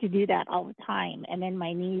used to do that all the time, and then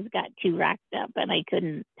my knees got too racked up, and I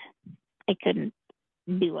couldn't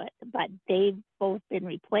do it. But they've both been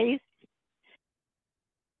replaced,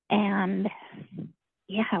 and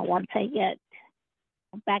yeah, once I get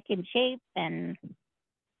back in shape and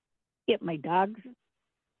get my dogs,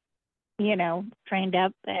 trained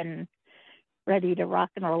up and ready to rock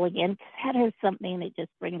and roll again, 'cause that is something that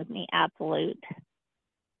just brings me absolute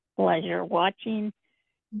pleasure watching,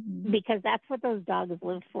 Mm-hmm. because that's what those dogs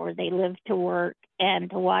live for. They live to work, and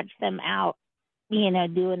to watch them out, doing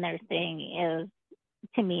their thing is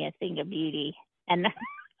to me a thing of beauty. And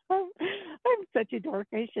I'm such a dork.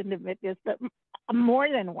 I shouldn't admit this, but more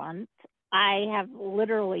than once, I have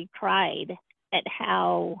literally cried at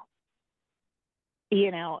how,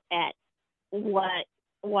 at what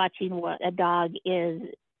watching what a dog is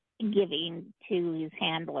giving to his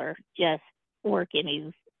handler, just working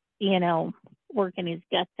his, you know, working his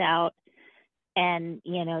guts out and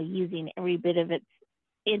using every bit of its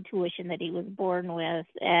intuition that he was born with.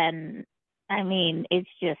 And I mean, it's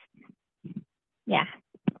just, yeah.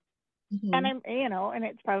 And I'm, and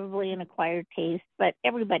it's probably an acquired taste, but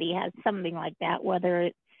everybody has something like that, whether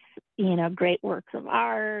it's, great works of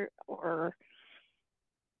art or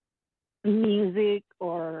music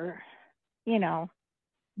or, I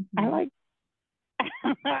like,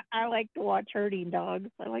 I like to watch herding dogs.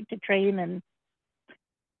 I like to train and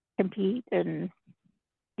compete, and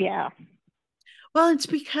yeah. Well, it's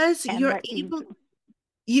because And you're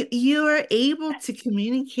able to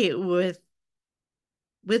communicate with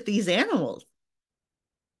these animals.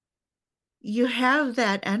 You have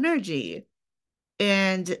that energy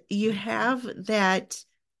and you have that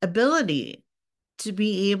ability to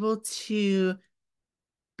be able to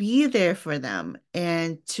be there for them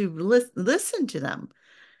and to listen to them.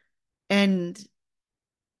 And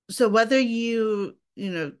so whether you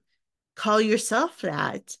call yourself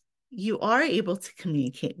that, you are able to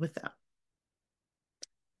communicate with them.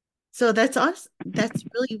 So that's awesome. That's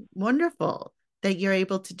really wonderful that you're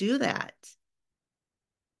able to do that.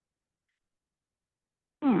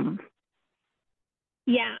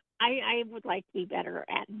 Yeah, I would like to be better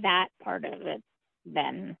at that part of it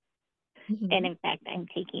than, and in fact, I'm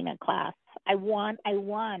taking a class. I won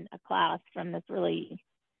a class from this really,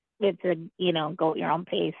 it's a, go at your own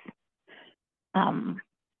pace.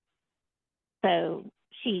 So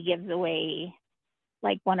she gives away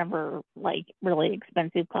like one of her like really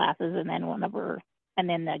expensive classes, and then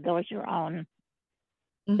the go at your own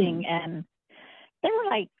thing. And there were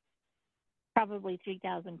like probably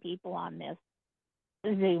 3,000 people on this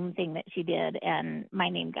Zoom thing that she did, and my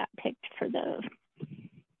name got picked for the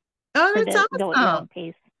that's awesome. Go at your own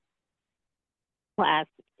pace class.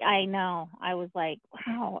 I know. I was like,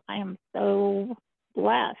 wow, I am so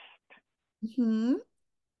blessed.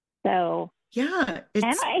 So yeah,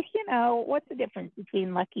 and what's the difference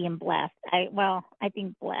between lucky and blessed? I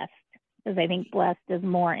think blessed, because I think blessed is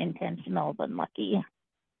more intentional than lucky.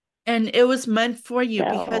 And it was meant for you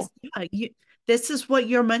because this is what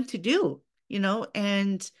you're meant to do,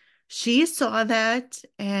 and she saw that,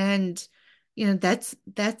 and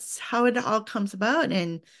that's how it all comes about.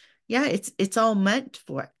 And yeah, it's all meant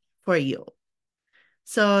for you.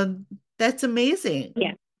 So that's amazing.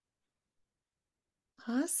 Yeah.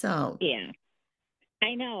 Awesome. Yeah.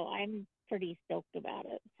 I know. I'm pretty stoked about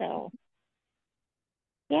it. So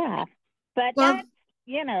yeah. But that's,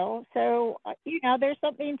 so, there's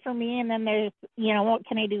something for me, and then there's, what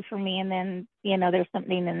can I do for me? And then, there's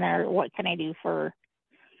something in there, what can I do for,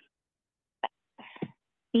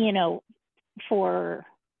 for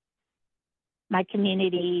my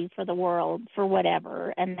community, for the world, for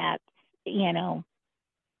whatever. And that's,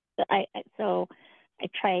 so I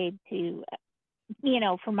tried to,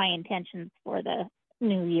 for my intentions for the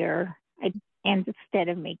new year, and instead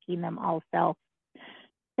of making them all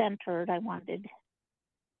self-centered, I wanted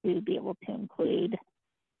to be able to include,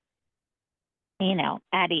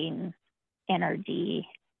 adding energy,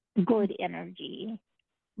 good energy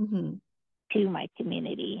to my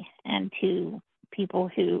community and to people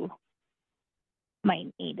who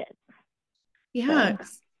might need it. Yeah,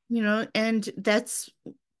 and that's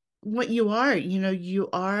what you are. You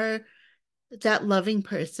are that loving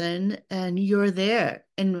person, and you're there.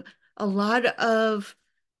 And a lot of,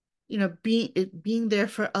 being there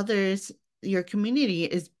for others, your community,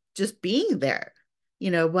 is just being there,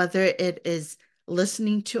 whether it is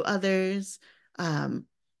listening to others,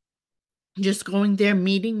 just going there,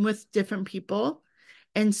 meeting with different people.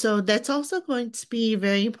 And so that's also going to be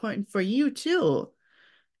very important for you too,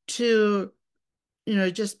 to,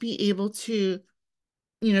 just be able to,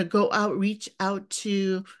 go out, reach out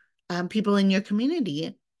to people in your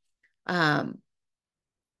community, go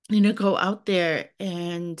out there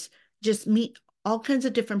and just meet all kinds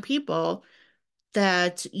of different people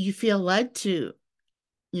that you feel led to,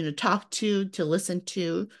 talk to listen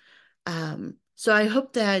to. So I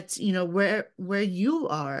hope that, where you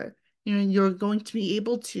are, you're going to be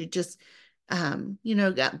able to just,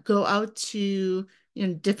 go out to,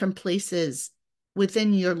 different places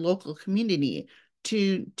within your local community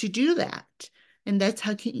to do that. And that's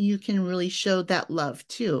how you can really show that love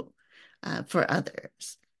too, for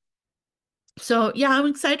others. So yeah, I'm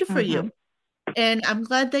excited for you. And I'm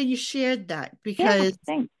glad that you shared that, because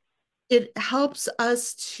it helps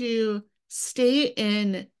us to stay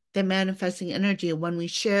in the manifesting energy when we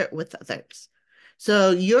share it with others.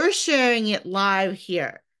 So you're sharing it live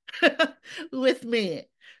here with me.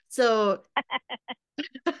 So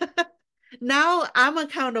now I'm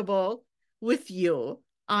accountable with you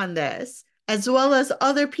on this, as well as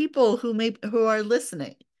other people who are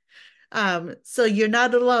listening. So you're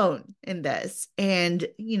not alone in this. And,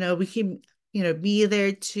 we can, be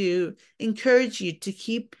there to encourage you to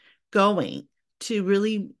keep going, to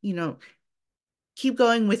really, keep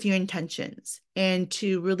going with your intentions and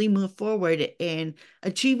to really move forward in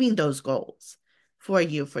achieving those goals for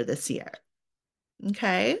you for this year.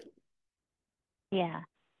 Okay. Yeah.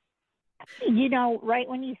 Right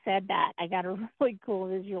when you said that, I got a really cool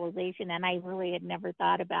visualization, and I really had never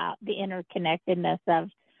thought about the interconnectedness of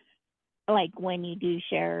like when you do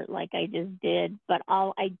share, like I just did. But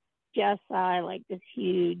I just saw like this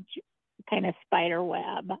huge kind of spider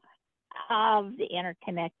web of the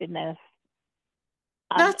interconnectedness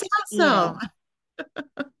of, That's awesome.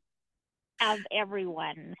 of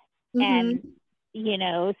everyone. Mm-hmm. And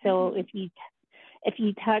so if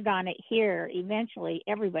you tug on it here, eventually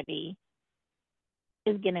everybody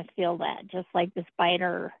is going to feel that, just like the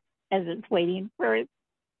spider as it's waiting for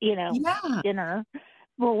Yeah. dinner.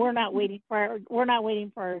 Well, we're not waiting for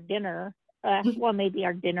our dinner. Well, maybe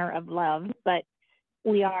our dinner of love, but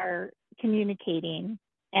we are communicating,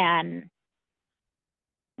 and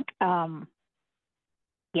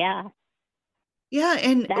yeah. Yeah,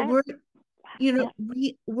 and That yeah.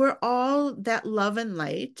 we're all that love and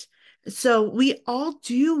light. So we all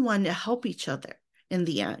do want to help each other in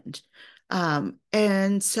the end.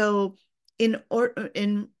 And so in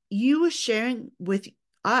you sharing with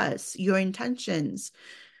us your intentions,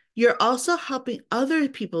 you're also helping other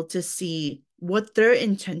people to see what their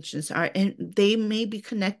intentions are, and they may be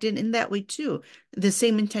connected in that way too, the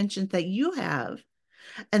same intentions that you have.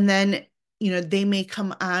 And then, they may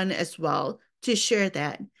come on as well to share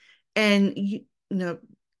that. And know,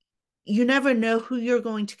 you never know who you're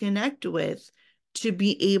going to connect with to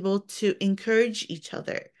be able to encourage each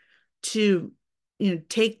other to,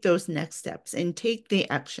 take those next steps and take the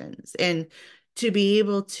actions and to be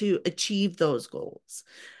able to achieve those goals.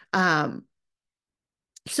 Um,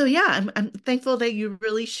 so yeah, I'm thankful that you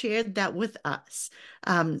really shared that with us,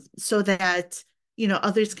 so that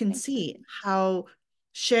others can see how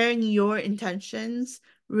sharing your intentions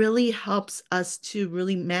really helps us to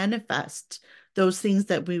really manifest those things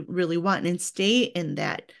that we really want and stay in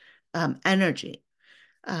that energy.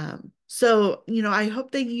 So, I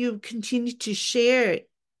hope that you continue to share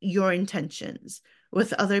your intentions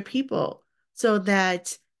with other people so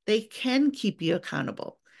that they can keep you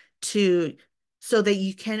accountable to, so that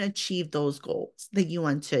you can achieve those goals that you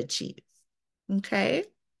want to achieve. Okay.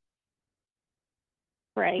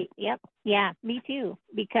 Right. Yep. Yeah, me too.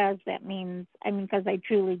 Because that means, because I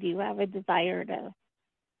truly do have a desire to,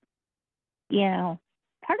 you know,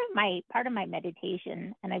 part of my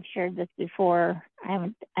meditation, and I've shared this before.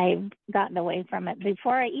 I've gotten away from it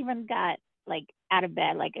before I even got like out of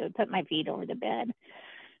bed. Like I would put my feet over the bed,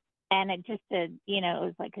 and it just it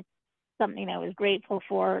was like something I was grateful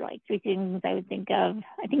for. Like three things I would think of.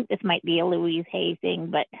 I think this might be a Louise Hay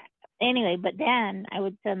thing, but anyway. But then I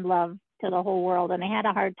would send love to the whole world, and I had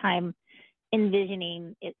a hard time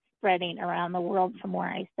envisioning it spreading around the world from where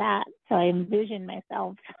I sat. So I envisioned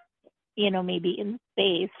myself, maybe in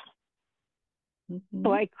space,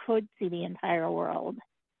 so I could see the entire world,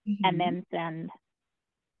 and then send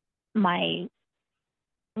my,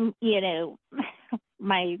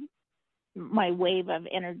 my my wave of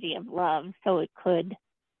energy of love, so it could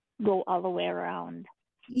go all the way around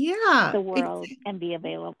Yeah. the world and be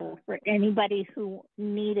available for anybody who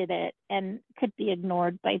needed it, and could be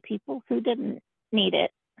ignored by people who didn't need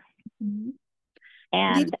it. Mhm.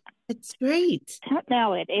 And Yeah, it's great. I don't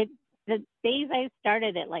know, the days I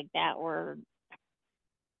started it like that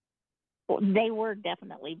they were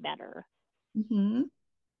definitely better, Mm-hmm.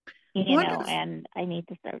 Wonderful. and I need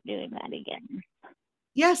to start doing that again.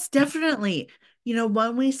 Yes, definitely.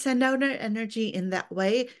 When we send out our energy in that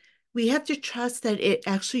way, we have to trust that it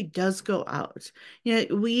actually does go out.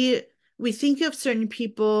 We think of certain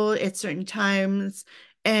people at certain times,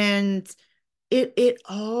 and it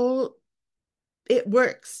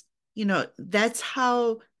works. That's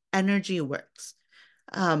how energy works.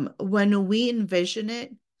 When we envision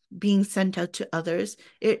it being sent out to others,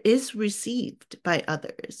 it is received by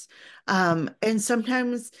others. And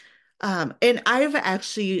sometimes, and I've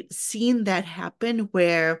actually seen that happen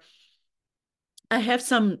where I have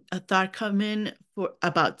a thought come in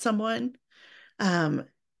about someone, um,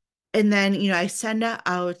 and then I send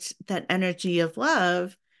out that energy of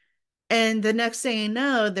love, and the next thing I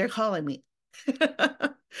know, they're calling me.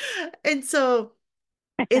 And so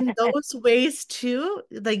in those ways too,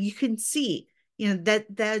 like you can see,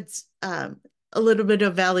 that's a little bit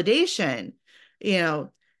of validation, you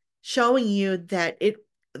know, showing you that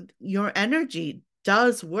your energy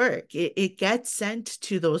does work. It gets sent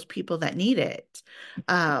to those people that need it.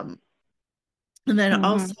 Um, And then Mm-hmm.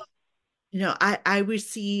 also, I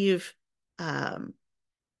receive um,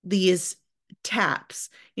 these taps,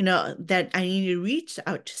 that I need to reach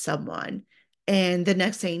out to someone. And the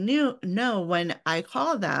next thing you know, when I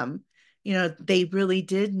call them, they really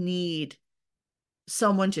did need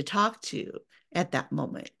someone to talk to at that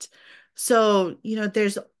moment. So,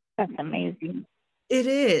 That's amazing.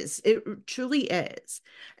 it truly is.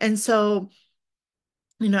 And so,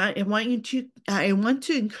 I want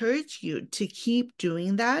to encourage you to keep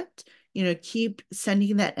doing that, keep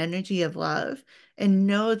sending that energy of love and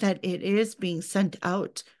know that it is being sent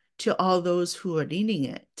out to all those who are needing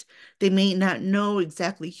it. They may not know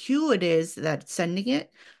exactly who it is that's sending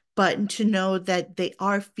it, but to know that they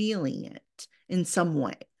are feeling it in some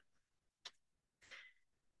way.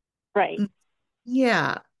 Right.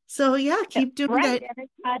 Yeah. So yeah, keep doing Right. that. And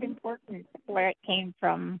it's not important where it came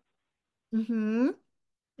from, Mm-hmm.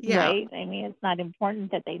 Yeah. right? I mean, it's not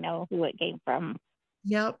important that they know who it came from,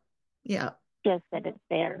 Yep. Yeah. just that it's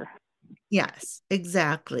there. Yes,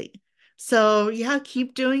 exactly. So yeah,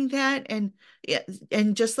 keep doing that. And yeah,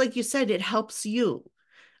 and just like you said, it helps you.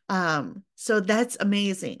 So that's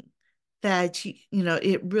amazing that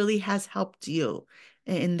it really has helped you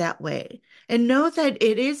in that way. And know that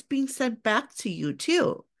it is being sent back to you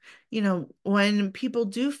too. When people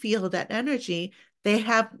do feel that energy, they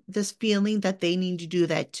have this feeling that they need to do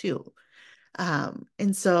that too.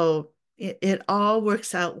 And so it all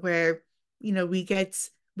works out where, we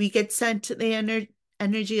get sent the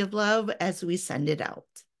energy of love as we send it out.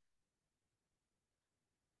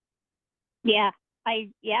 Yeah.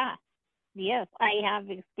 Yeah. Yes, I have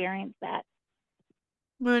experienced that.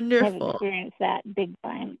 I've Wonderful. experienced that big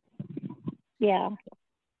time. Yeah.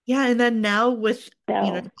 Yeah, and then now with,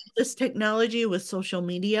 So, this technology with social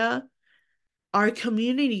media, our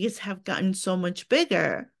communities have gotten so much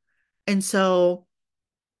bigger. And so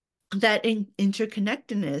that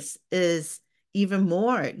interconnectedness is even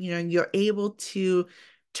more, you're able to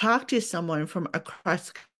talk to someone from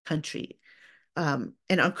across country, and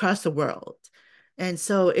across the world. And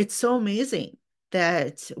so it's so amazing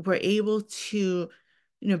that we're able to,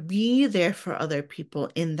 be there for other people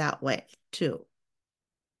in that way too.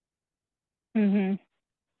 hmm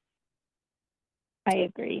I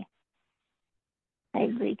agree. I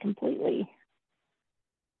agree completely.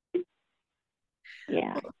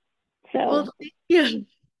 Yeah. Well, So, thank you.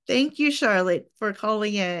 Thank you, Charlotte, for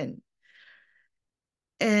calling in.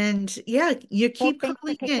 And yeah, you well, keep thanks for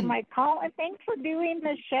calling taking in. my call and thanks for doing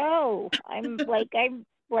the show. I'm like,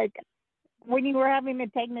 when you were having the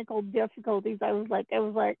technical difficulties, I was like,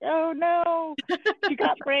 oh no, she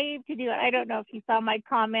got brave to do it. I don't know if you saw my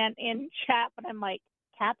comment in chat, but I'm like,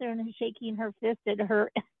 Catherine is shaking her fist at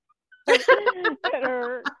her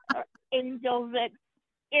angels that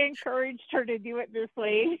encouraged her to do it this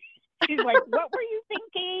way. She's like, what were you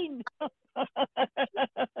thinking?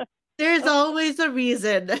 There's always a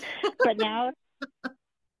reason. but now,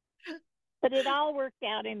 but it all worked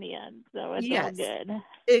out in the end, so it's all Yes, good.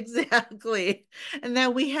 exactly. And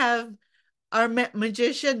then we have our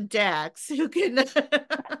magician Dax who can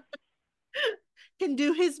can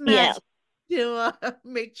do his Yes, magic to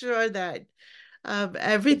make sure that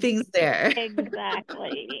everything's there.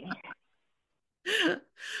 exactly.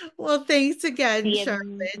 Well, thanks again, The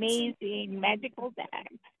Charlotte. amazing magical bag.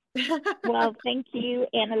 Well, thank you,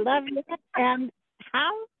 and I love you. And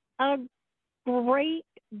have a great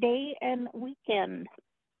day and weekend.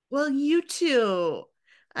 Well, you too.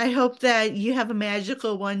 I hope that you have a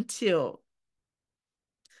magical one too.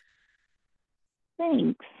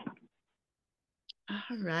 Thanks.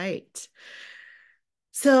 All right.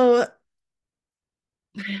 So,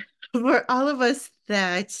 for all of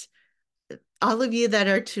you that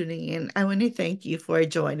are tuning in, I want to thank you for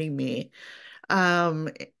joining me. Um,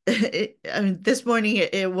 I mean, this morning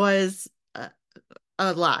it was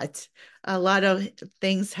a lot. A lot of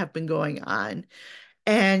things have been going on.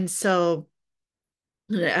 And so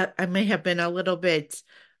I may have been a little bit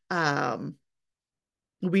um,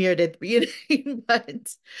 weird at the beginning,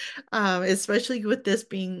 but especially with this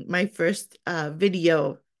being my first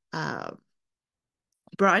video uh,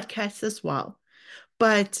 broadcast as well.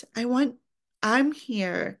 But I'm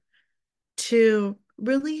here to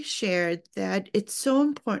really share that it's so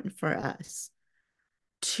important for us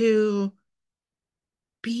to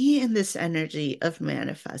be in this energy of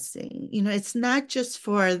manifesting. It's not just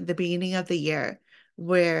for the beginning of the year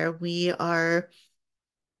where we are,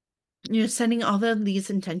 setting all of these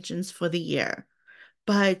intentions for the year,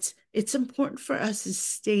 but it's important for us to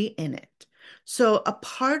stay in it. So a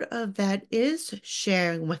part of that is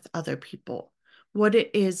sharing with other people what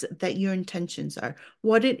it is that your intentions are,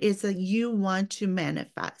 what it is that you want to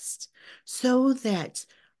manifest, so that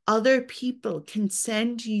other people can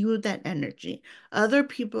send you that energy. Other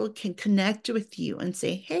people can connect with you and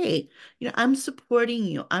say, hey, I'm supporting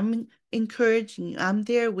you. I'm encouraging you. I'm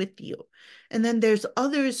there with you. And then there's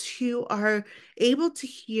others who are able to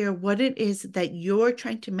hear what it is that you're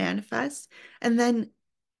trying to manifest and then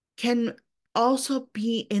can also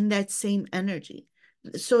be in that same energy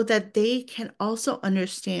so that they can also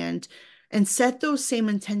understand and set those same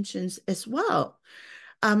intentions as well.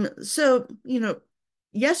 So,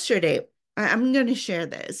 yesterday, I'm going to share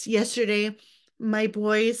this. Yesterday, my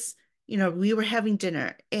boys, we were having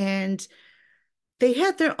dinner and they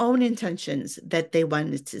had their own intentions that they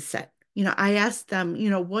wanted to set. I asked them,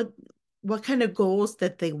 what kind of goals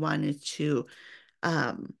that they wanted to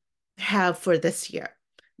um, have for this year,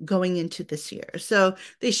 going into this year. So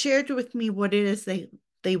they shared with me what it is they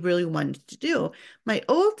really wanted to do. My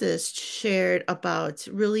oldest shared about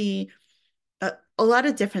really a lot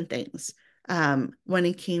of different things when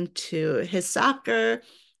it came to his soccer,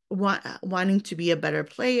 wanting to be a better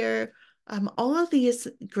player, all of these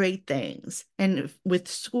great things, and with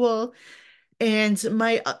school. And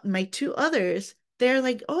my two others, they're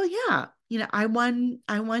like, oh yeah, I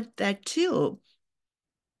want that too.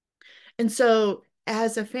 And so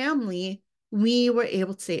as a family, we were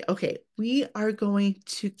able to say, okay, we are going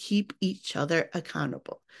to keep each other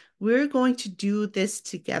accountable. We're going to do this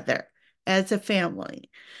together as a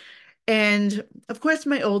family. And of course,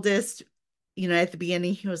 my oldest, at the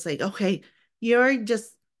beginning, he was like, okay, you're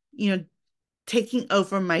just, taking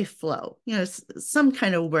over my flow, some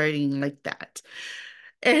kind of wording like that.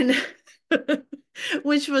 And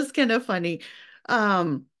which was kind of funny.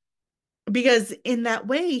 Because in that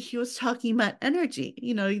way, he was talking about energy,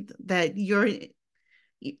 that you're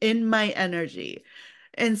in my energy.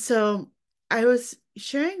 And so I was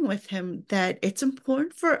sharing with him that it's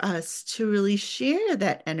important for us to really share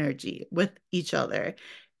that energy with each other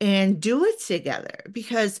and do it together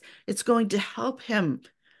because it's going to help him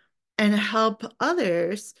and help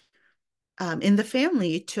others in the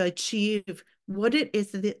family to achieve what it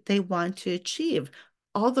is that they want to achieve,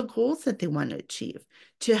 all the goals that they want to achieve,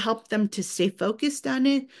 to help them to stay focused on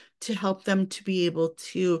it, to help them to be able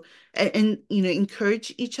to, and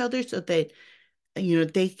encourage each other so that,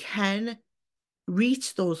 they can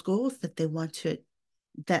reach those goals that they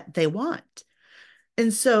want.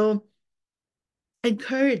 And so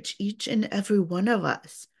encourage each and every one of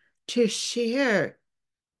us to share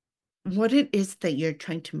what it is that you're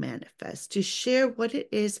trying to manifest, to share what it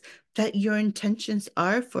is that your intentions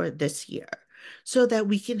are for this year, so that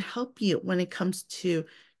we can help you when it comes to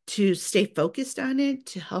stay focused on it,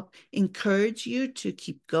 to help encourage you to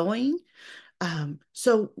keep going.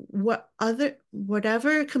 So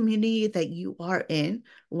whatever community that you are in,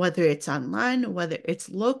 whether it's online, whether it's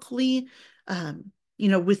locally,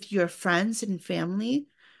 with your friends and family,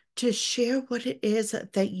 to share what it is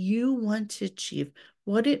that you want to achieve,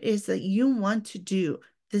 what it is that you want to do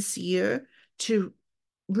this year to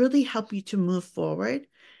really help you to move forward.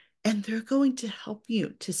 And they're going to help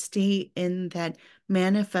you to stay in that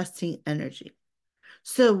manifesting energy.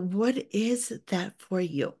 So, what is that for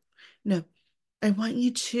you? No, I want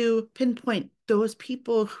you to pinpoint those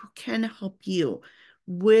people who can help you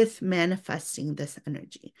with manifesting this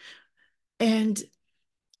energy. And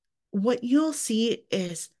what you'll see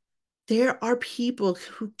is there are people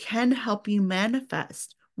who can help you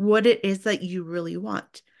manifest what it is that you really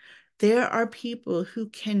want. There are people who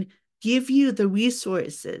can give you the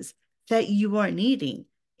resources that you are needing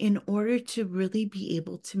in order to really be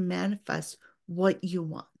able to manifest what you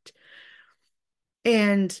want.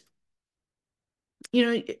 And,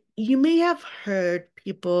 you may have heard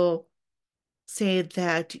people say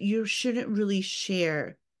that you shouldn't really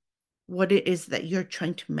share what it is that you're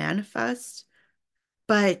trying to manifest,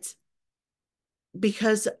 but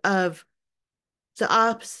because of the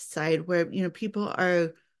opposite side where people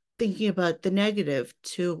are thinking about the negative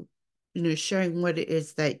to sharing what it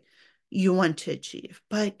is that you want to achieve,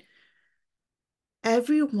 but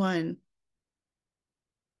everyone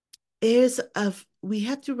we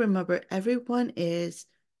have to remember everyone is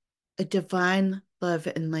a divine love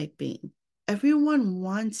and light being. Everyone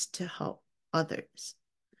wants to help others.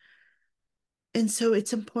 And so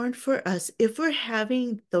it's important for us, if we're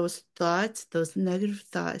having those thoughts, those negative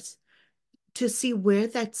thoughts, to see where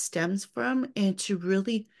that stems from and to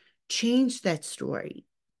really change that story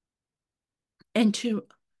and to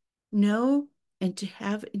know and to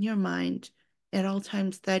have in your mind at all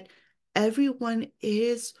times that everyone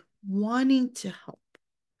is wanting to help,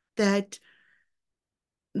 that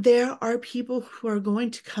there are people who are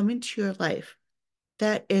going to come into your life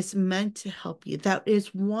that is meant to help you, that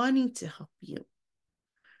is wanting to help you.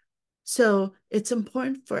 So it's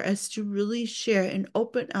important for us to really share and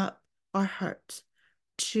open up our hearts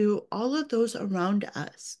to all of those around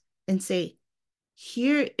us and say,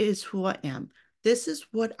 here is who I am. This is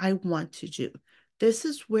what I want to do. This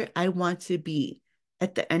is where I want to be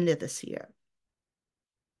at the end of this year.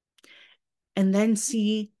 And then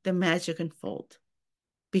see the magic unfold,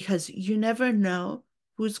 because you never know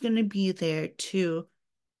who's going to be there to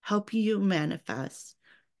help you manifest,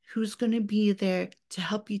 who's going to be there to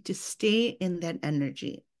help you to stay in that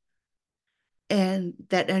energy, and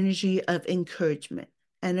that energy of encouragement,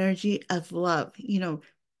 energy of love,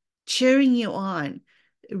 cheering you on,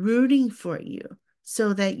 rooting for you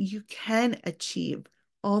so that you can achieve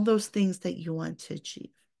all those things that you want to achieve.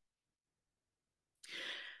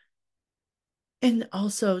 And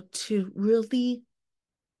also to really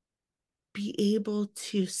be able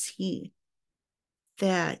to see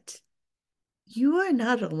that you are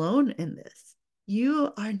not alone in this.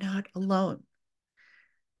 You are not alone.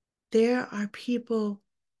 There are people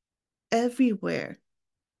everywhere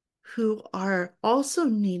who are also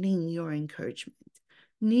needing your encouragement,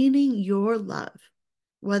 needing your love,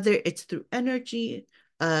 whether it's through energy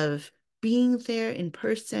of being there in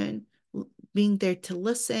person, being there to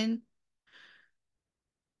listen,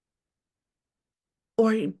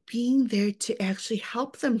 or being there to actually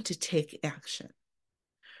help them to take action.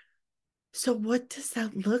 So what does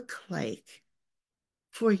that look like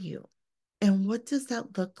for you? And what does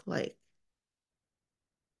that look like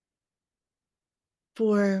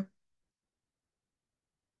for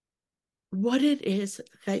what it is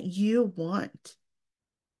that you want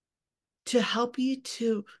to help you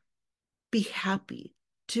to be happy,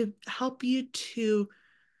 to help you to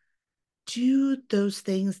do those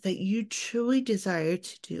things that you truly desire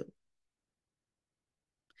to do?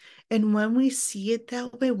 And when we see it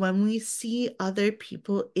that way, when we see other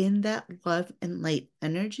people in that love and light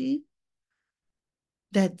energy,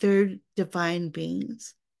 that they're divine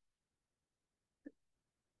beings,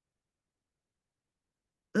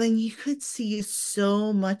 then you could see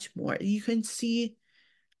so much more. You can see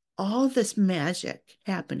all this magic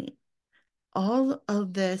happening, all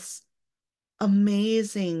of this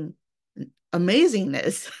amazingness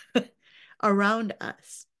around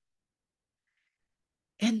us.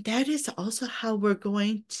 And that is also how we're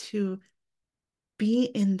going to be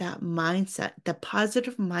in that mindset, the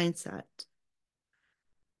positive mindset.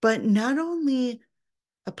 But not only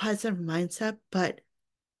a positive mindset, but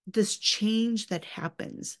this change that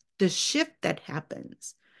happens, the shift that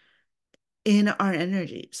happens in our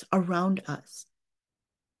energies around us.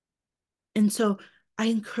 And so I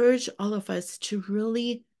encourage all of us to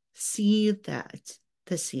really see that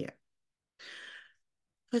this year.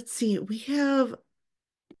 Let's see, we have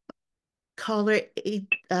caller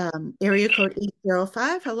area code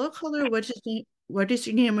 805. Hello, caller. What is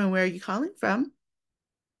your name and where are you calling from?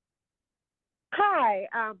 Hi,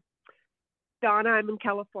 Donna. I'm in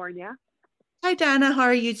California. Hi, Donna. How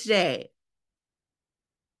are you today?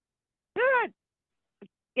 Good.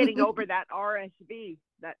 Getting over that RSV,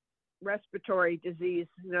 that respiratory disease,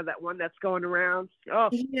 that one that's going around. Oh,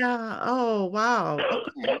 Yeah. Oh, wow.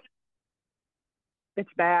 Okay. it's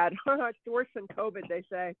bad. It's worse than COVID, they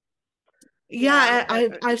say. Yeah,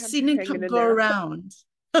 I'm I've seen it hanging in go there. around.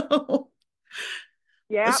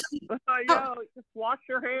 Yeah, So, I know. Just wash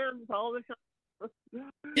your hands all the time.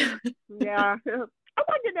 Yeah. I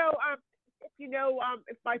wanted to know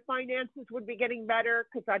if my finances would be getting better,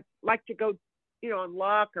 because I'd like to go, on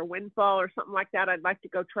luck or windfall or something like that. I'd like to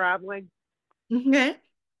go traveling. okay.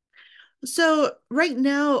 So right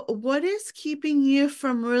now, what is keeping you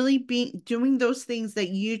from really doing those things that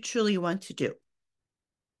you truly want to do?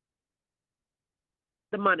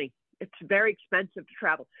 The money. It's very expensive to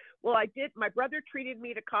travel. Well, my brother treated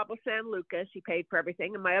me to Cabo San Lucas. He paid for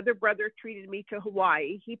everything. And my other brother treated me to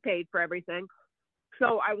Hawaii. He paid for everything.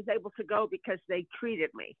 So I was able to go because they treated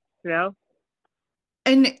me,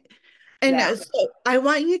 And Yeah. so I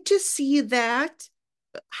want you to see that.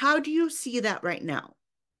 How do you see that right now?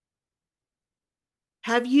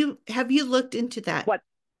 Have you looked into that? What?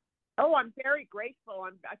 Oh, I'm very grateful.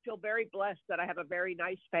 I feel very blessed that I have a very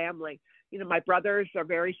nice family. My brothers are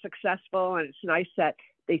very successful, and it's nice that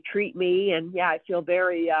they treat me. And yeah, I feel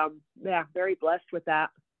very, very blessed with that.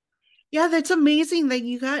 Yeah, that's amazing that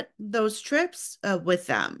you got those trips with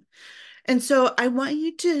them. And so I want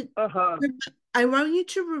you to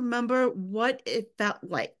remember what it felt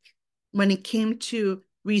like when it came to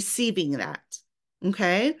receiving that.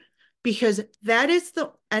 Okay? Because that is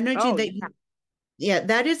the energy Oh, that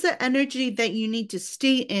that is the energy that you need to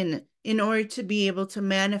stay in in order to be able to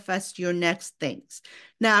manifest your next things.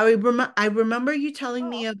 Now, I remember you telling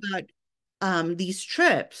me about these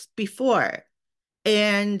trips before,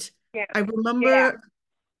 and Yeah. I remember,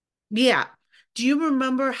 yeah. Do you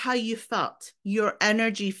remember how you felt, your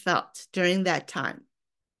energy felt during that time?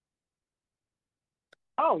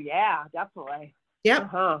 Oh yeah, definitely. Yep.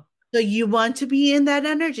 Uh-huh. So you want to be in that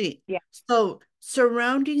energy. Yeah. So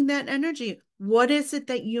surrounding that energy, what is it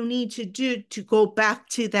that you need to do to go back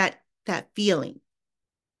to that feeling?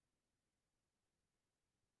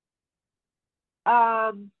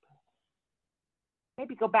 Um,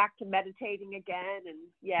 maybe go back to meditating again, and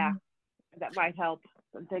yeah, that might help.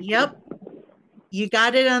 I'm thinking. Yep, you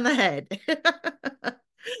got it on the head.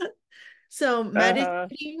 So Uh-huh.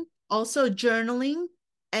 meditating, also journaling,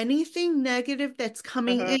 anything negative that's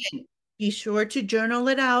coming Uh-huh. in, be sure to journal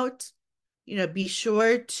it out. Be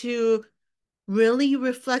sure to really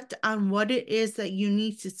reflect on what it is that you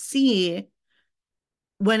need to see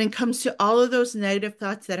when it comes to all of those negative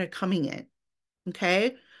thoughts that are coming in.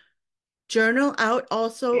 Okay. Journal out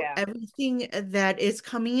also Yeah. everything that is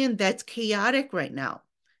coming in that's chaotic right now.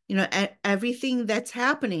 Everything that's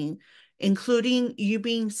happening, including you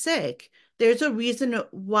being sick. There's a reason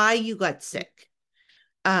why you got sick.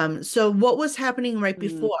 So what was happening right Mm.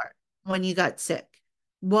 before when you got sick?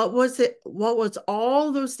 What was it? What was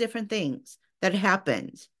all those different things that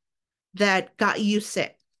happened that got you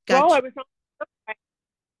sick? Well, Got I you.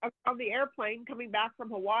 was on the airplane coming back from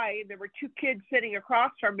Hawaii, and there were two kids sitting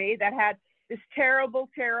across from me that had this terrible,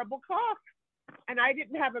 terrible cough. And I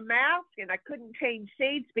didn't have a mask, and I couldn't change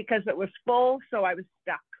seats because it was full, so I was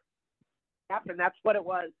stuck. Yep, and that's what it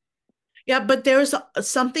was. Yeah, but there's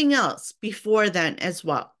something else before then as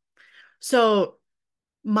well. So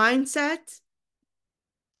mindset,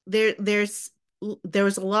 there was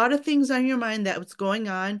a lot of things on your mind that was going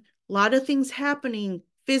on, a lot of things happening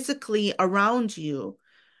physically around you.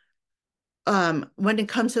 When it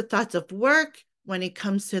comes to thoughts of work, when it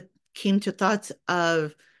came to thoughts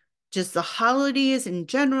of just the holidays in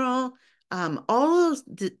general, all those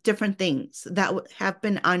different things that have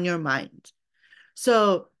been on your mind.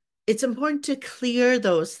 So it's important to clear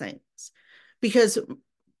those things because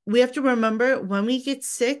we have to remember when we get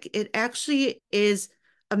sick, it actually is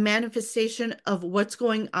a manifestation of what's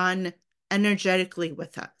going on energetically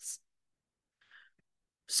with us.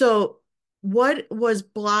 So, what was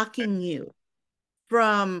blocking you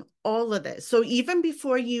from all of this? So even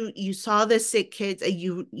before you saw the sick kids and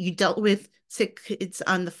you dealt with sick kids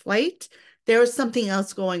on the flight, there was something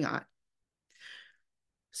else going on.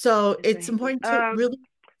 So it's important to really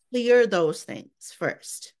clear those things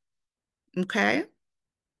first. Okay.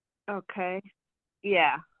 Okay.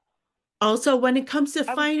 Yeah. Also, when it comes to I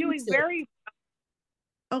was doing finances, very.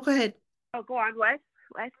 oh, go ahead. Oh, go on, Wes.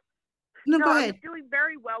 No, No, go I was ahead. doing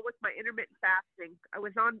very well with my intermittent fasting. I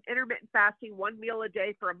was on intermittent fasting, one meal a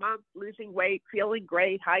day for a month, losing weight, feeling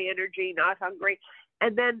great, high energy, not hungry.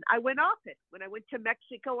 And then I went off it when I went to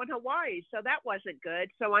Mexico and Hawaii. So that wasn't good.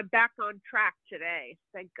 So I'm back on track today.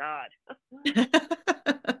 Thank God.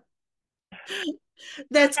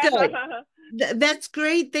 That's good. That's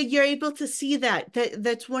great that you're able to see that.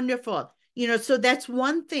 That's wonderful. So that's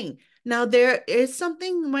one thing. Now there is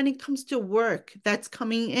something when it comes to work that's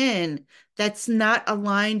coming in that's not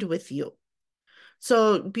aligned with you.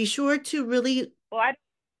 So be sure to really Well,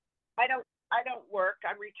 I don't work.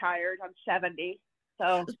 I'm retired. I'm 70.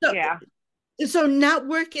 So so, yeah. so not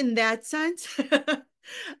work in that sense.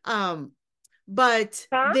 um, but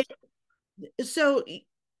Huh? so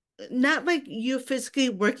not like you physically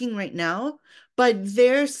working right now, but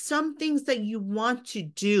there's some things that you want to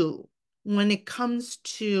do when it comes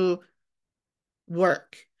to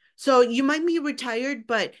work. So you might be retired,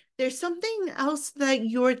 but there's something else that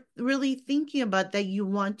you're really thinking about that you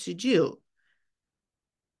want to do.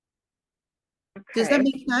 Does that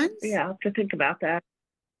Okay. make sense? Yeah, I'll have to think about that.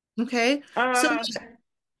 Okay. So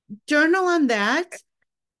journal on that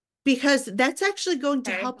because that's actually going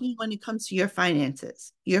to Okay. help you when it comes to your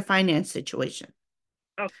finances, your finance situation.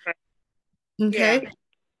 Okay. Yeah. Okay.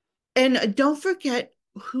 And don't forget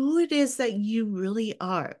who it is that you really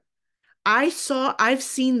are. I've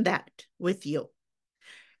seen that with you.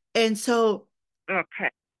 And Okay.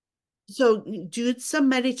 so do some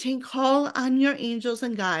meditating, call on your angels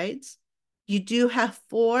and guides. You do have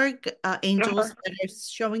four angels Uh-huh. that are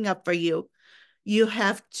showing up for you. You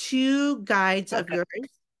have two guides of Okay. yours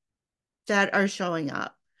that are showing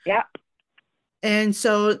up. Yeah. And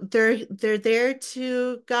so they're there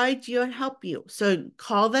to guide you and help you. So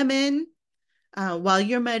call them in while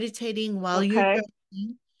you're meditating, while you're Okay.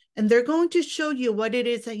 journaling, and they're going to show you what it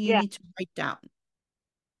is that you Yeah. need to write down.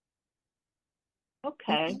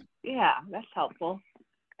 Okay. Yeah, that's helpful.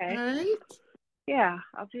 All Okay. right. Yeah,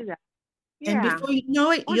 I'll do that. And Yeah, before you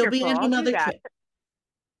know it, you'll be wonderful. on I'll do another that. trip.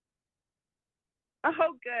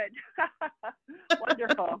 Oh, good.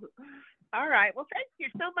 Wonderful. All right. Well, thank you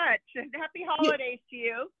so much. And happy You, holidays to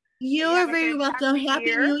you. you You are have a very welcome. fantastic Happy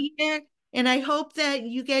year. New Year. And I hope that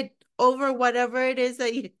you get over whatever it is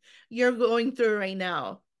that you're going through right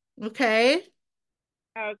now. Okay?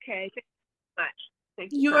 Okay. Thank you so much.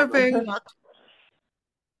 Thank you You are very kindly. welcome.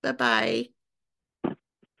 Bye-bye.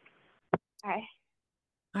 Bye.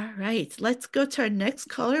 All right, let's go to our next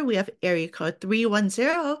caller. We have area code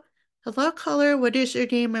 310. Hello, caller. What is your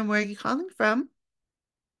name and where are you calling from?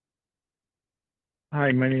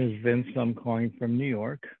 Hi, my name is Vince. I'm calling from New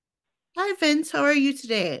York. Hi, Vince. How are you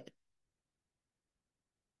today?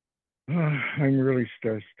 I'm really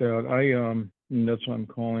stressed out. And that's why I'm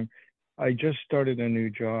calling. I just started a new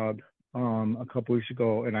job a couple weeks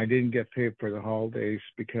ago, and I didn't get paid for the holidays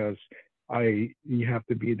because I you have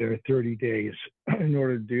to be there 30 days in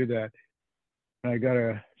order to do that. And I got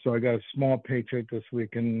a small paycheck this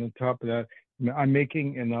week, and on top of that, I'm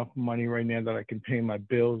making enough money right now that I can pay my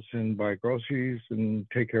bills and buy groceries and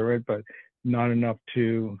take care of it, but not enough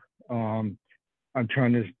to um I'm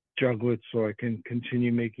trying to juggle it so I can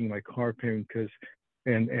continue making my car payment because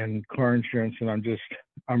and car insurance, and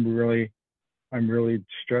I'm really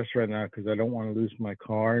stressed right now because I don't want to lose my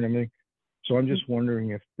car and everything. So I'm just wondering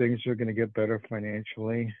if things are going to get better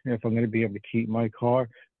financially, and if I'm going to be able to keep my car.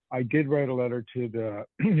 I did write a letter to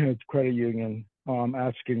the credit union,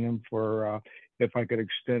 asking them for if I could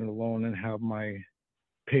extend a loan and have my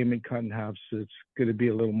payment cut in half, so it's going to be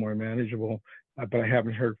a little more manageable. But I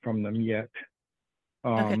haven't heard from them yet.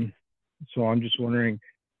 Okay. Um, so I'm just wondering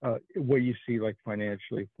what you see like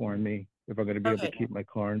financially for me, if I'm going to be able to Okay. keep my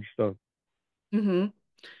car and stuff. Mm-hmm.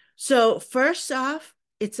 So first off,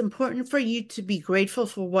 it's important for you to be grateful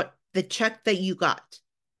for what the check that you got.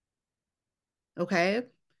 Okay.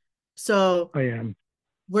 So I am.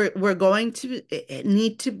 we're going to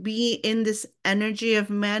need to be in this energy of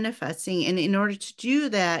manifesting. And in order to do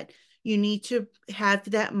that, you need to have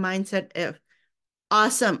that mindset of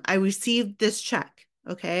awesome, I received this check.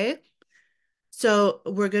 Okay. So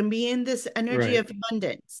we're going to be in this energy Right. of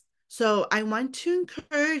abundance. So I want to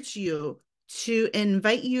encourage you to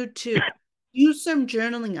invite you to do some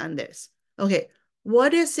journaling on this. Okay.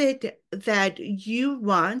 What is it that you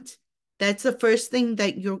want? That's the first thing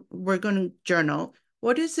that we're going to journal.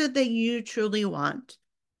 What is it that you truly want?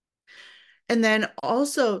 And then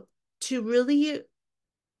also to really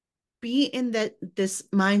be in this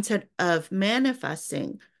mindset of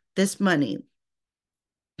manifesting this money,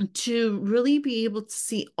 to really be able to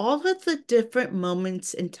see all of the different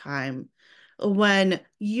moments in time when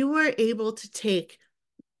you were able to take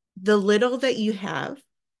the little that you have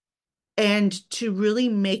and to really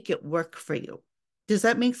make it work for you. Does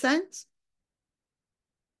that make sense?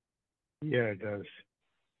 Yeah, it does.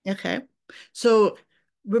 Okay. So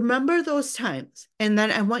remember those times. And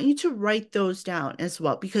then I want you to write those down as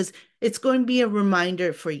well, because it's going to be a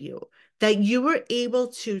reminder for you that you were able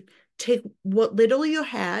to take what little you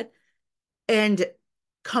had and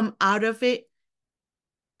come out of it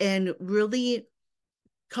and really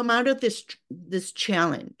come out of this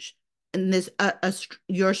challenge and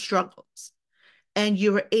your struggles, and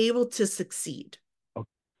you were able to succeed. O-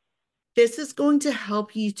 This is going to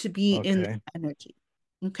help you to be in this Okay. energy.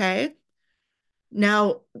 Okay.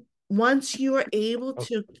 Now, once you are able O-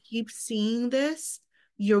 to keep seeing this,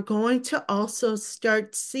 you're going to also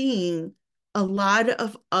start seeing a lot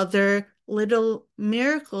of other little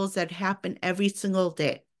miracles that happen every single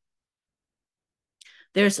day.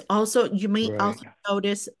 There's also, you may Right. also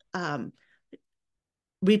notice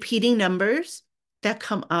repeating numbers that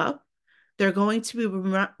come up. They're going to be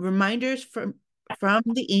reminders from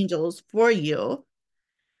the angels for you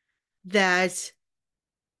that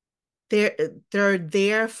they're they're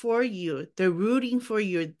there for you. They're rooting for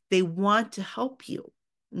you. They want to help you.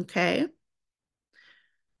 Okay.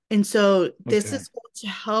 And so this Okay. is going to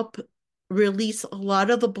help release a lot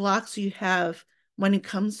of the blocks you have when it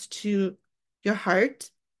comes to your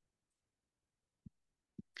heart.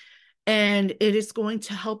 And it is going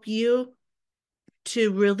to help you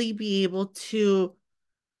to really be able to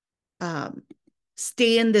um,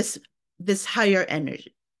 stay in this higher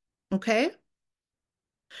energy. Okay.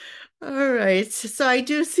 All right. So I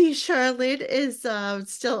do see Charlotte is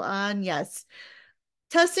still on. Yes.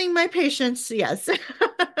 Testing my patience. Yes.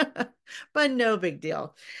 But no big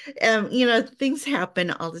deal. Things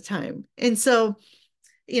happen all the time. And so,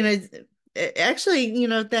 you know, actually,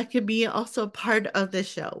 that could be also part of the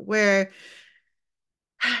show where,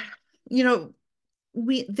 you know,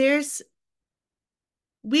 we there's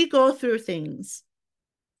we go through things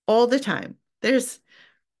all the time. There's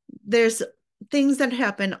things that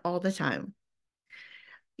happen all the time.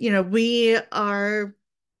 You know, we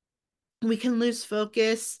can lose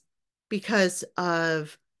focus because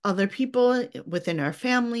of other people within our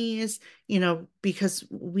families, you know, because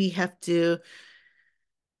we have to,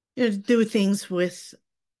 you know, do things with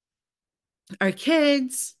our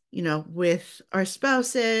kids, you know, with our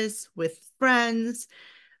spouses, with friends,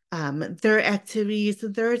 their activities,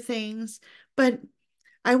 their things. But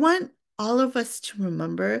I want all of us to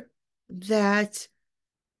remember that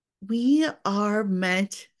we are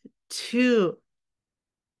meant to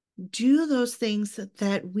do those things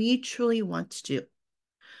that we truly want to do.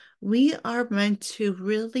 We are meant to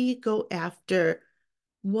really go after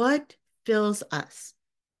what fills us.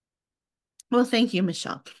 Well, thank you,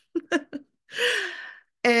 Michelle.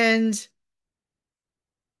 And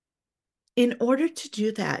in order to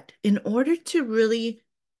do that, in order to really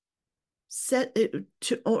set it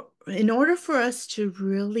to, or in order for us to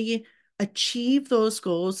really achieve those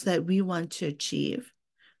goals that we want to achieve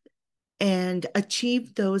and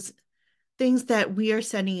achieve those things that we are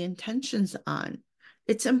setting intentions on,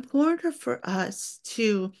 it's important for us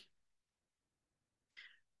to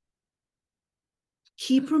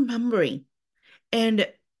keep remembering. And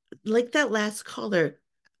like that last caller,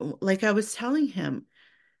 like I was telling him,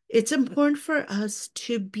 it's important for us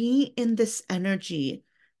to be in this energy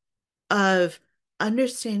of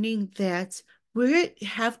understanding that we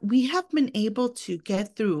have been able to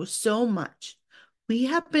get through so much. We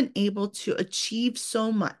have been able to achieve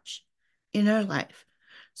so much in our life.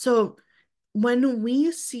 So when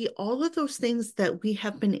we see all of those things that we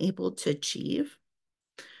have been able to achieve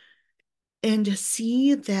and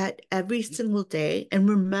see that every single day and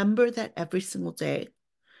remember that every single day,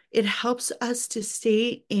 it helps us to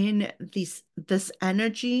stay in this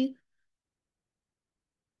energy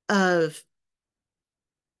of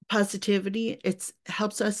positivity. It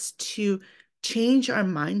helps us to change our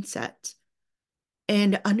mindset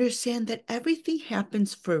and understand that everything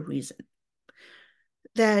happens for a reason.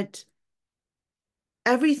 That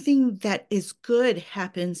everything that is good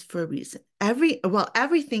happens for a reason.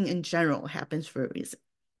 Everything in general happens for a reason.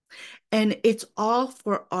 And it's all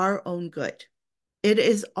for our own good. It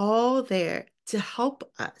is all there to help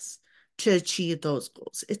us to achieve those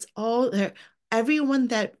goals. It's all there. Everyone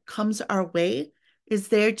that comes our way is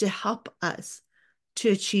there to help us to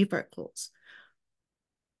achieve our goals.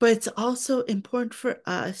 But it's also important for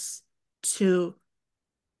us to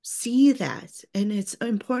see that. And it's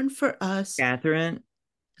important for us. Catherine,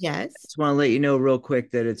 Yes. just want to let you know real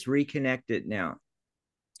quick that it's reconnected now.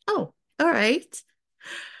 Oh, all right.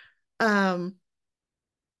 Thank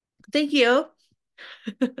you.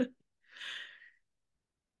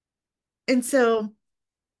 And so,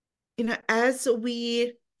 you know, as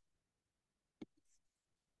we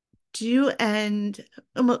do end,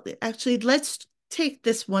 well, actually, let's take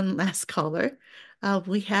this one last caller.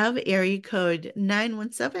 We have area code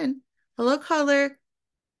 917. Hello, caller.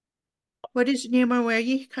 What is your name or where are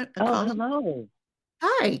you calling? Hello.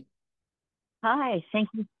 Hi. Hi. Thank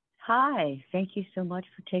you. Hi. Thank you so much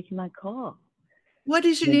for taking my call. What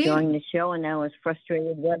is your I'm name? enjoying the show, and I was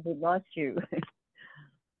frustrated when we lost you.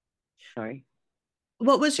 Sorry.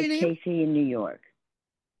 What was your name? Casey in New York.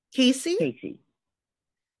 Casey? Casey.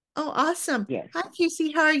 Oh, awesome. Yes. Hi,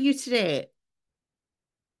 Casey. How are you today?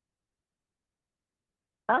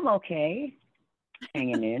 I'm okay.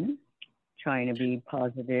 Hanging in. Trying to be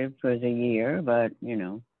positive for the year, but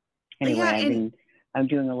anyway, Yeah, I'm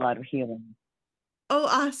doing a lot of healing. Oh,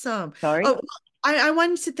 awesome. Sorry? Oh, I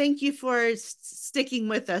wanted to thank you for sticking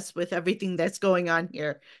with us with everything that's going on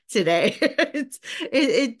here today.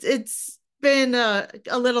 It's been a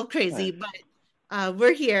little crazy, Right. but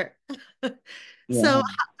we're here. Yeah. So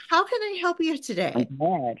how can I help you I'm today?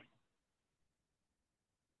 glad.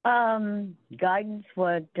 Guidance,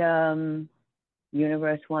 what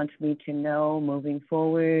universe wants me to know moving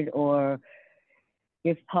forward, or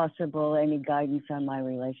if possible, any guidance on my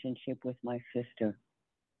relationship with my sister.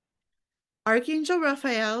 Archangel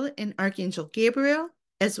Raphael and Archangel Gabriel,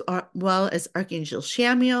 as well as Archangel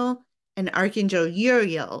Shamiel and Archangel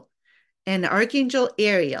Uriel and Archangel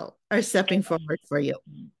Ariel are stepping forward for you.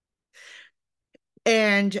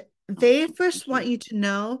 And they first want you to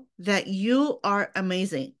know that you are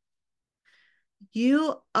amazing.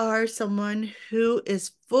 You are someone who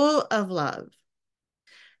is full of love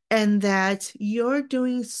and that you're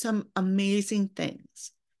doing some amazing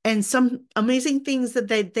things and some amazing things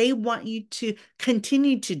that they want you to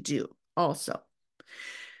continue to do also.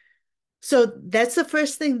 So that's the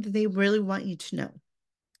first thing that they really want you to know.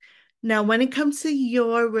 Now, when it comes to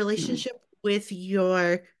your relationship with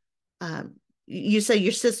your, you say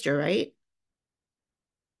your sister, right?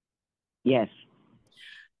 Yes.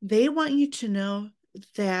 They want you to know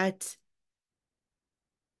that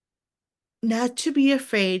not to be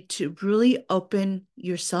afraid to really open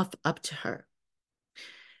yourself up to her,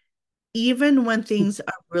 even when things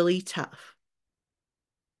are really tough.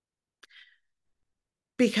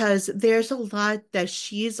 Because there's a lot that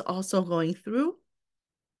she's also going through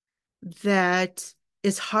that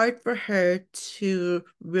is hard for her to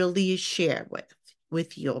really share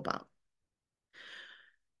with you about.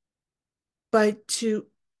 But to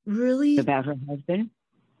really About her husband?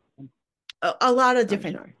 a lot of I'm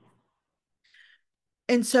different. sorry.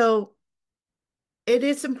 And so it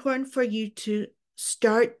is important for you to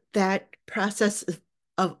start that process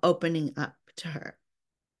of opening up to her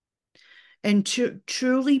and to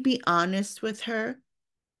truly be honest with her.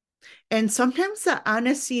 And sometimes the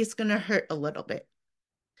honesty is going to hurt a little bit,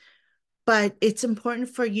 but it's important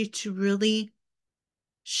for you to really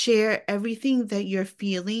share everything that you're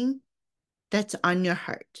feeling that's on your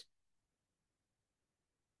heart.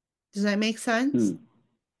 Does that make sense?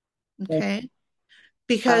 Okay.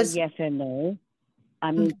 Because Yes and no.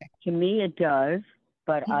 I mean, to me it does,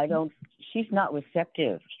 but I don't. She's not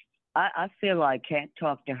receptive. I feel I can't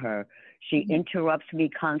talk to her. She interrupts me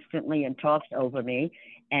constantly and talks over me,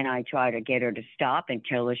 and I try to get her to stop and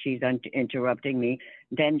tell her she's interrupting me.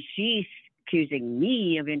 Then she's accusing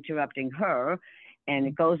me of interrupting her, and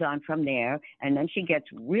it goes on from there. And then she gets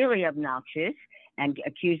really obnoxious and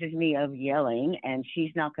accuses me of yelling, and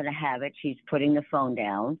she's not going to have it. She's putting the phone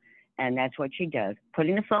down. And that's what she does.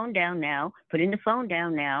 Putting the phone down now, putting the phone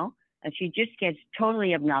down now. And she just gets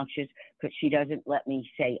totally obnoxious because she doesn't let me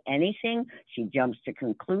say anything. She jumps to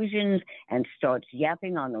conclusions and starts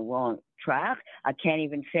yapping on the wrong track. I can't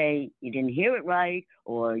even say you didn't hear it right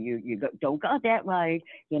or you don't got that right,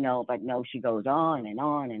 but no, she goes on and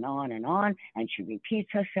on and on and on, and she repeats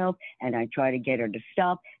herself, and I try to get her to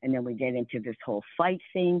stop, and then we get into this whole fight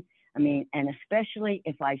thing. I mean, and especially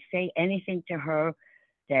if I say anything to her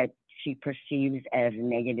that she perceives as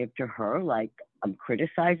negative to her, like I'm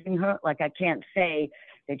criticizing her. Like I can't say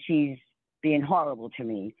that she's being horrible to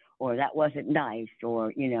me, or that wasn't nice,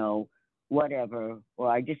 or, whatever, or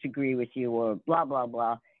I disagree with you, or blah, blah,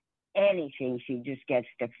 blah. Anything, she just gets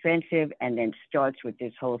defensive and then starts with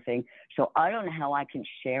this whole thing. So I don't know how I can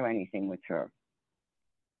share anything with her.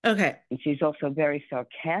 Okay. And she's also very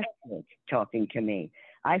sarcastic talking to me.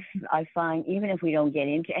 I find even if we don't get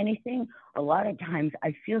into anything, a lot of times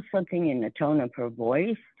I feel something in the tone of her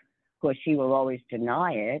voice. Of course, she will always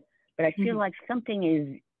deny it, but I feel like something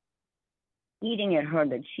is eating at her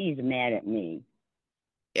that she's mad at me.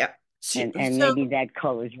 Yeah. And maybe that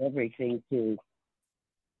colors everything too.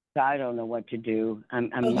 So I don't know what to do.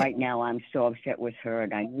 I'm Okay. Right now I'm so upset with her,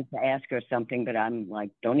 and I need to ask her something, but I'm like,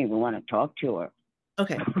 don't even want to talk to her.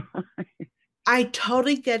 Okay. I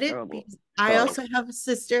totally get it. Terrible. Because I also have a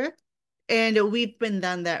sister, and we've been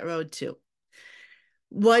down that road too.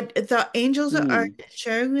 What the angels are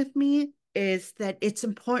sharing with me is that it's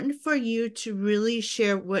important for you to really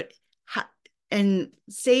share and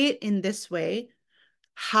say it in this way,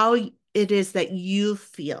 how it is that you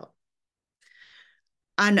feel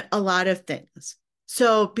on a lot of things.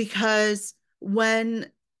 So, because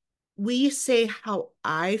when we say how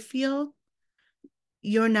I feel,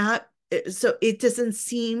 you're not, so it doesn't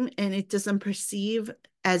seem and it doesn't perceive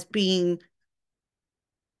as being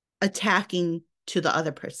attacking to the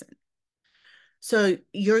other person. So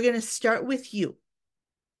you're going to start with you,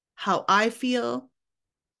 how I feel,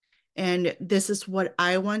 and this is what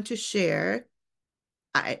I want to share.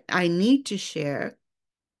 I need to share,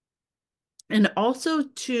 and also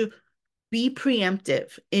to be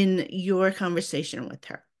preemptive in your conversation with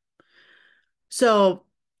her. So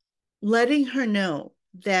letting her know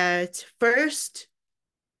that first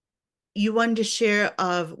you want to share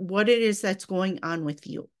of what it is that's going on with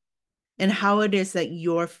you and how it is that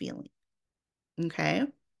you're feeling. Okay.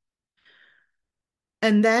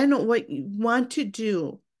 And then what you want to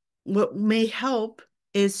do, what may help,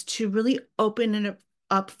 is to really open it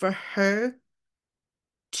up for her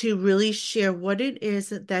to really share what it is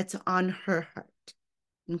that's on her heart.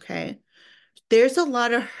 Okay. There's a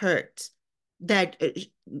lot of hurt that,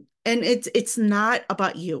 and it's not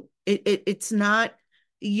about you. It's not,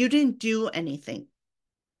 you didn't do anything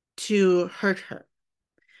to hurt her,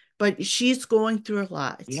 but she's going through a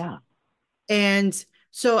lot. Yeah. And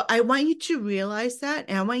so I want you to realize that,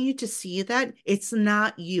 and I want you to see that it's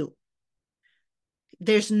not you.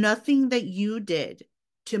 There's nothing that you did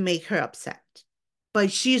to make her upset,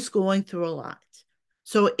 but she's going through a lot.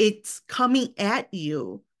 So it's coming at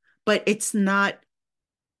you, but it's not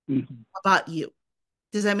about you.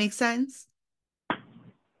 Does that make sense?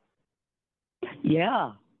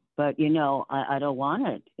 Yeah, but I don't want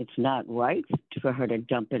it. It's not right for her to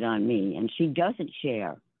dump it on me, and she doesn't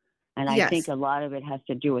share. And I think Yes. a lot of it has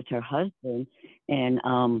to do with her husband. And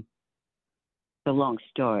it's a long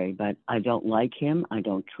story, but I don't like him. I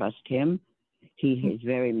don't trust him. He is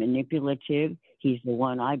very manipulative. He's the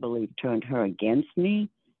one I believe turned her against me.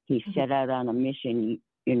 He set out on a mission,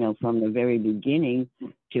 from the very beginning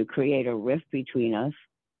to create a rift between us.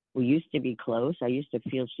 We used to be close. I used to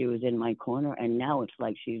feel she was in my corner, and now it's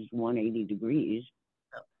like she's 180 degrees.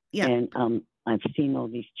 Yeah. And I've seen all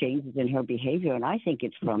these changes in her behavior, and I think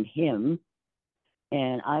it's from him.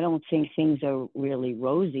 And I don't think things are really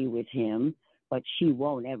rosy with him, but she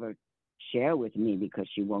won't ever share with me because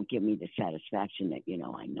she won't give me the satisfaction that,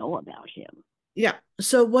 I know about him. Yeah.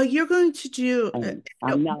 So what you're going to do,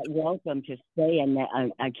 I'm not welcome to stay in that.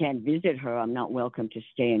 I can't visit her. I'm not welcome to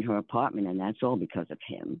stay in her apartment, and that's all because of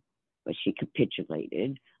him. But she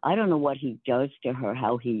capitulated. I don't know what he does to her,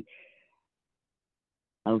 how he's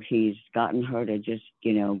gotten her to just,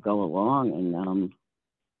 go along. And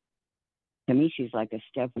to me, she's like a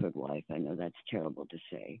Stepford wife. I know that's terrible to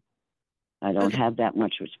say. I don't have that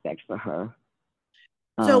much respect for her.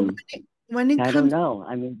 So when it I comes, don't know.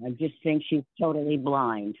 I mean, I just think she's totally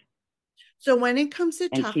blind. So when it comes to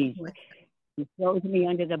And talking she throws me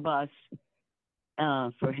under the bus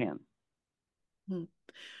for him.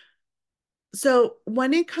 So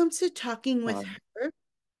when it comes to talking with her,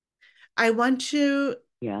 I want to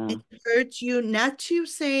encourage you not to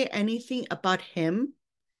say anything about him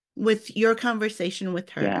with your conversation with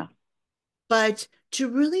her, but to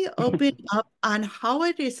really open up on how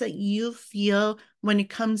it is that you feel when it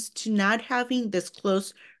comes to not having this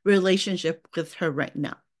close relationship with her right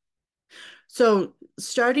now. So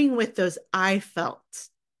starting with those I felt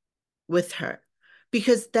with her,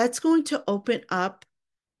 because that's going to open up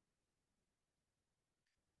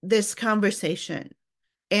this conversation,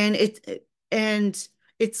 and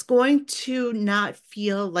it's going to not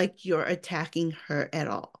feel like you're attacking her at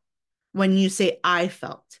all when you say I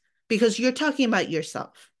felt, because you're talking about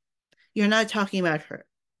yourself. You're not talking about her.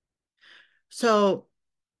 So,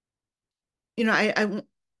 I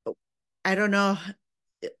don't know.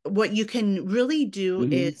 What you can really do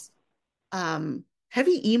is, have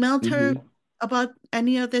you emailed her about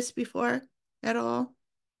any of this before at all?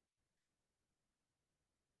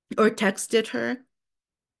 Or texted her?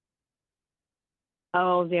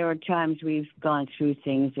 Oh, there are times we've gone through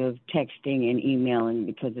things of texting and emailing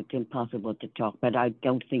because it's impossible to talk. But I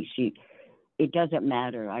don't think it doesn't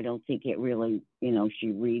matter. I don't think it really,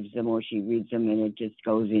 she reads them or she reads them and it just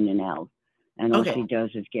goes in and out. And all she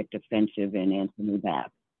does is get defensive and answer me back.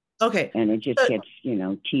 Okay. And it just gets,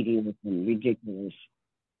 tedious and ridiculous.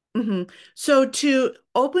 So to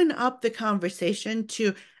open up the conversation,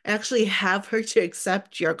 to actually have her to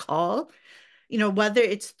accept your call, whether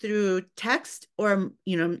it's through text or,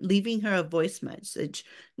 leaving her a voice message,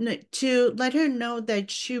 to let her know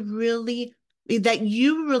that you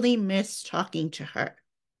really miss talking to her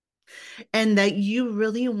and that you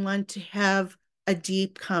really want to have a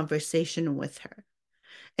deep conversation with her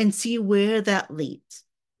and see where that leads.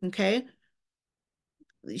 Okay.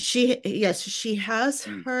 She has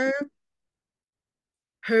her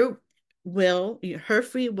free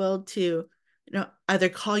will to, either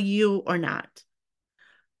call you or not.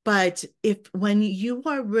 But when you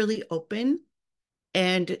are really open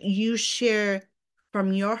and you share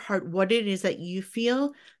from your heart what it is that you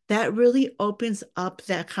feel, that really opens up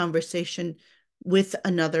that conversation with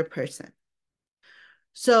another person.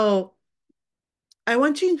 So I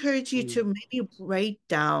want to encourage you to maybe write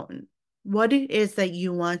down what it is that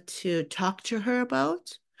you want to talk to her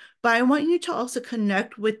about. But I want you to also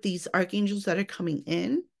connect with these archangels that are coming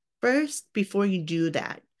in first before you do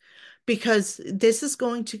that, because this is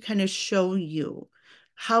going to kind of show you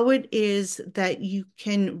how it is that you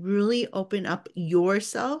can really open up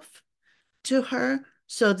yourself to her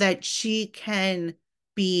so that she can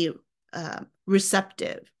be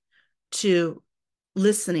receptive to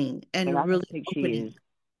listening and really opening.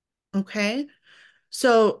 Okay.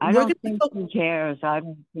 So I don't think she cares. I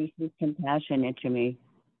don't think she's compassionate to me.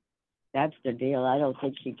 That's the deal. I don't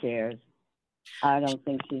think she cares. I don't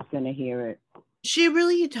think she's going to hear it. She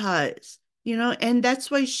really does, and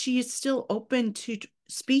that's why she's still open to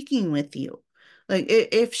speaking with you. Like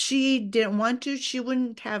if she didn't want to, she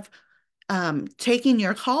wouldn't have taken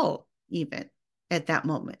your call even at that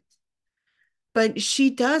moment. But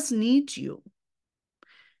she does need you.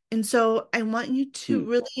 And so I want you to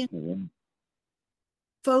really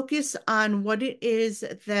focus on what it is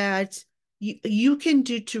that you can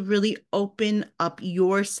do to really open up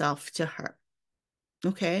yourself to her.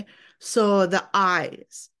 Okay. So the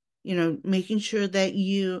eyes, making sure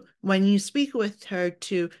that when you speak with her,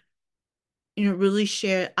 to, really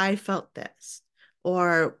share, I felt this,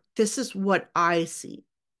 or this is what I see,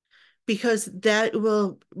 because that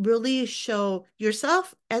will really show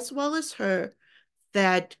yourself as well as her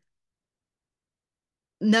that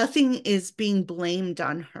nothing is being blamed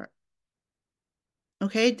on her.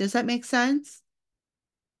 Okay. Does that make sense?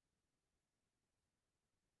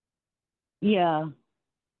 Yeah.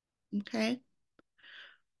 Okay.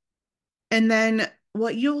 And then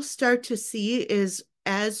what you'll start to see is,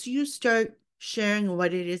 as you start sharing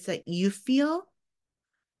what it is that you feel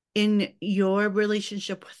in your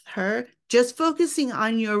relationship with her, just focusing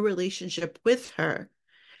on your relationship with her,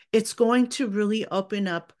 it's going to really open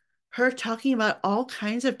up her talking about all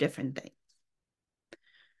kinds of different things.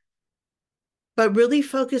 But really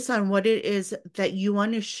focus on what it is that you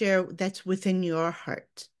want to share that's within your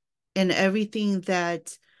heart, and everything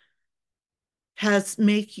that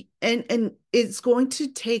and it's going to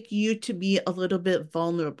take you to be a little bit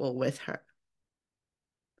vulnerable with her.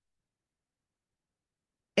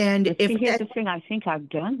 And But if see, here's that, the thing. I think I've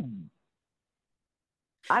done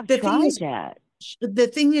that. I've the thing tried is, that. the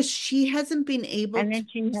thing is, she hasn't been able And to then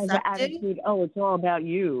she has the accept it, attitude, oh, it's all about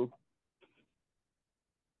you.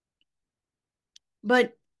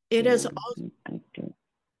 but it is Yeah, also, I do.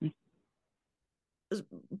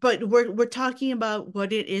 but we're talking about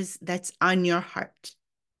what it is that's on your heart,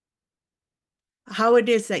 how it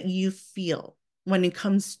is that you feel when it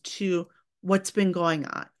comes to what's been going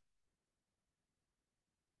on.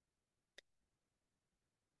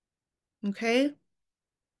 Okay.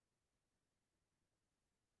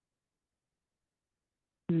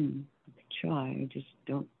 Try. I just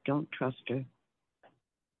don't trust her.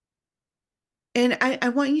 And I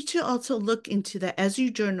want you to also look into that as you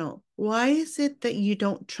journal. Why is it that you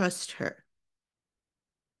don't trust her?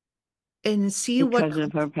 And see Because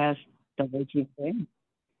of her past, the way she's been.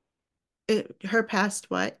 Her past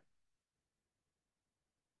what?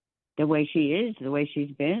 The way she is, the way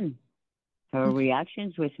she's been. Her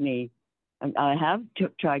reactions with me. I have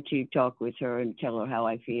tried to talk with her and tell her how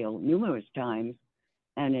I feel numerous times,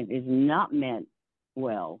 and it is not meant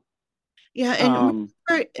well. Yeah, and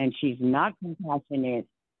and she's not compassionate.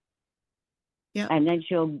 Yeah. And then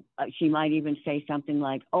she might even say something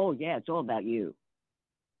like, "Oh yeah, it's all about you."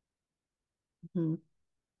 Mm-hmm.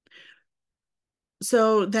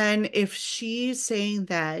 So then if she's saying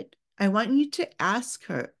that, I want you to ask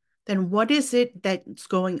her, then what is it that's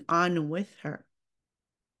going on with her?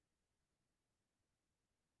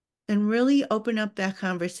 And really open up that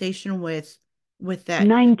conversation with that.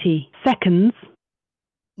 90 seconds.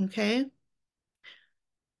 Okay.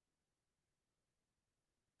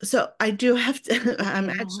 So I do have to, I'm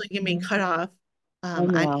actually going to be cut off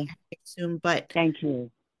on soon, but thank you.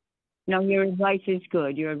 No, your advice is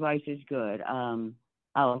good. Your advice is good.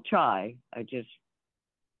 I'll try.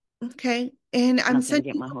 Okay. And I'm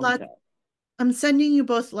sending you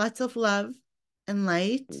both lots of love and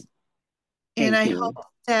light. And I hope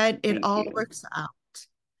that it all works out.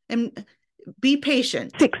 And be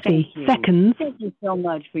patient. 60 seconds. Thank you so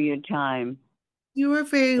much for your time. You are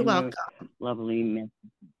very welcome. Lovely message.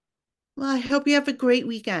 Well, I hope you have a great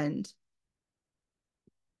weekend.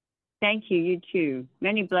 Thank you. You too.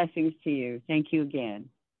 Many blessings to you. Thank you again.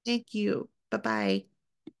 Thank you. Bye-bye.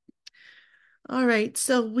 All right.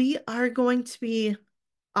 So we are going to be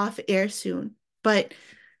off air soon, but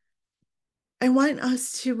I want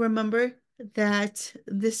us to remember that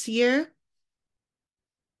this year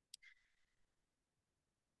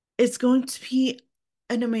it's going to be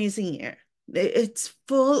an amazing year. It's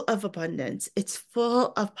full of abundance. It's full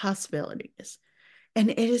of possibilities. And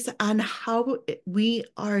it is on how we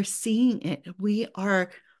are seeing it. We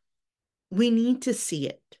need to see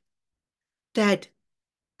it. That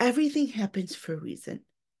everything happens for a reason.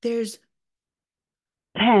 There's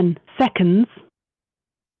 10 seconds.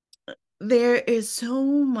 There is so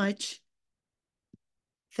much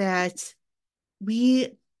that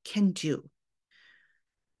we can do.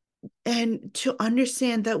 And to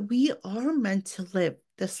understand that we are meant to live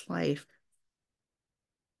this life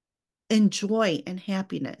in joy and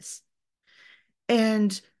happiness.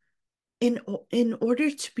 And in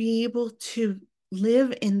order to be able to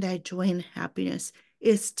live in that joy and happiness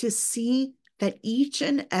is to see that each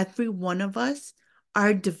and every one of us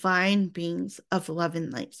are divine beings of love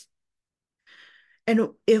and light. And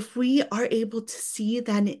if we are able to see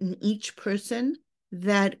that in each person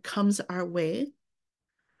that comes our way,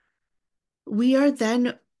 we are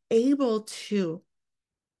then able to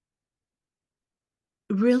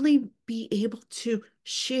really be able to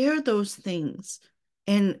share those things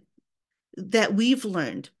and that we've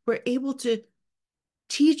learned. We're able to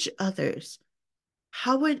teach others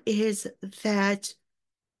how it is that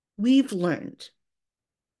we've learned.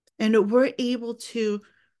 And we're able to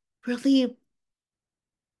really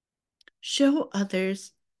show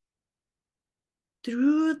others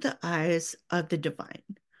through the eyes of the divine,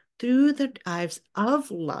 through the eyes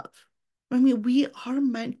of love. I mean, we are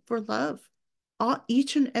meant for love,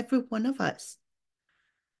 each and every one of us.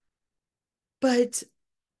 But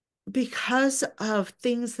because of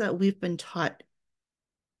things that we've been taught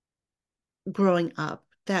growing up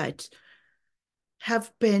that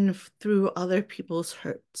have been through other people's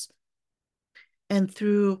hurts and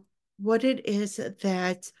through what it is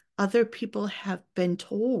that other people have been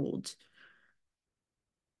told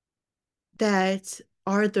that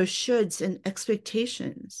are the shoulds and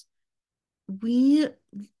expectations, we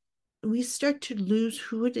start to lose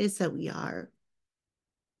who it is that we are.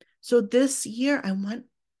 So this year, I want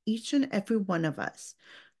each and every one of us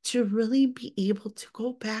to really be able to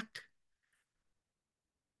go back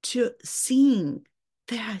to seeing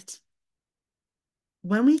that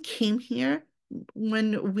when we came here,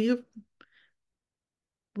 when we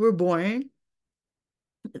were born,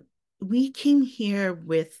 we came here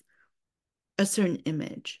with a certain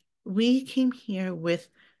image. We came here with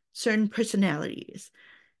certain personalities,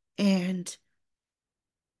 and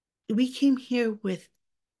we came here with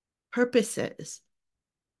purposes,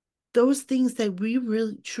 those things that we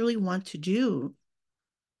really truly want to do.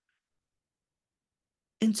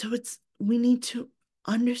 And so we need to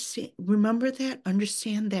remember that,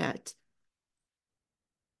 understand that.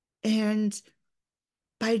 And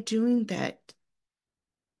by doing that,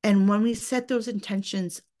 and when we set those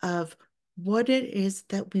intentions of what it is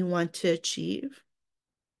that we want to achieve,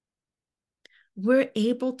 we're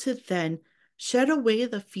able to then shed away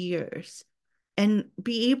the fears and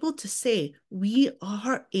be able to say, we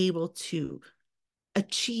are able to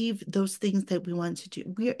achieve those things that we want to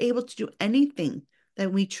do. We are able to do anything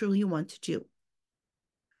that we truly want to do.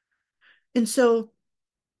 And so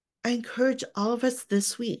I encourage all of us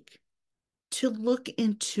this week to look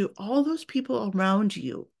into all those people around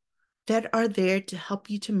you that are there to help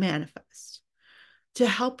you to manifest, to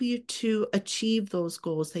help you to achieve those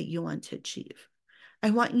goals that you want to achieve. I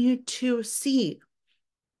want you to see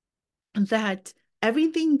that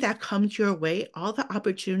everything that comes your way, all the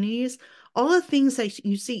opportunities, all the things that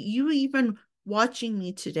you see, you even watching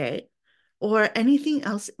me today, or anything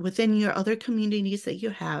else within your other communities that you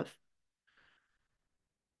have,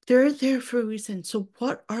 they're there for a reason. So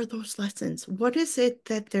what are those lessons? What is it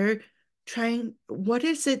that what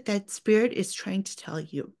is it that Spirit is trying to tell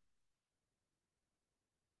you?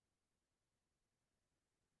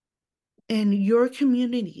 And your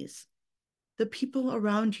communities, the people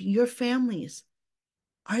around you, your families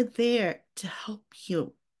are there to help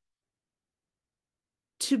you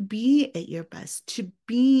to be at your best, to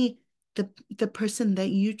be the person that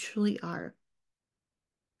you truly are.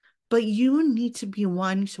 But you need to be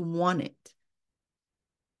one to want it.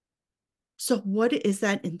 So what is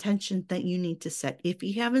that intention that you need to set? If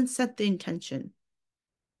you haven't set the intention,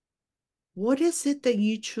 what is it that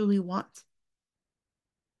you truly want?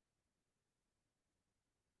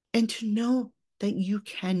 And to know that you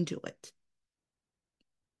can do it.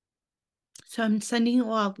 So I'm sending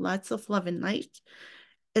you all lots of love and light.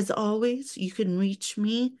 As always, you can reach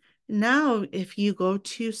me. Now, if you go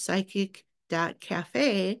to psychic.cafe,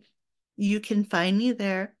 you can find me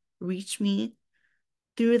there, reach me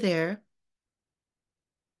through there.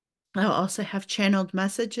 I'll also have channeled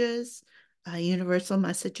messages, universal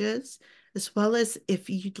messages, as well as if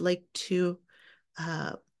you'd like to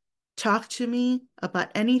talk to me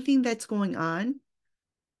about anything that's going on,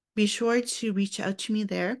 be sure to reach out to me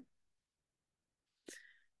there.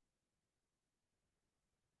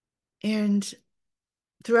 And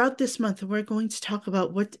throughout this month, we're going to talk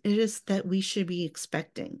about what it is that we should be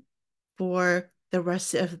expecting for the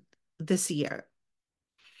rest of this year.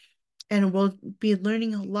 And we'll be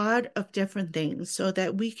learning a lot of different things so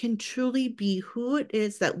that we can truly be who it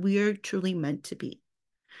is that we're truly meant to be.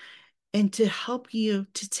 And to help you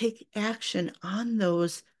to take action on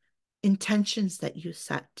those intentions that you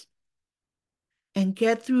set and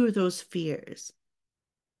get through those fears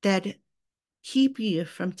that keep you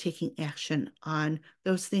from taking action on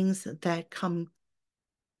those things that come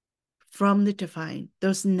from the divine,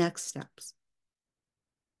 those next steps.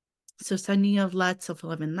 So sending you lots of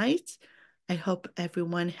love and light. I hope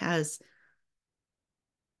everyone has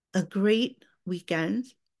a great weekend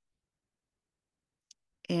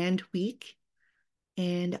and week.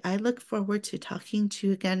 And I look forward to talking to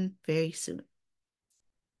you again very soon.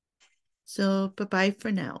 So bye-bye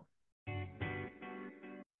for now.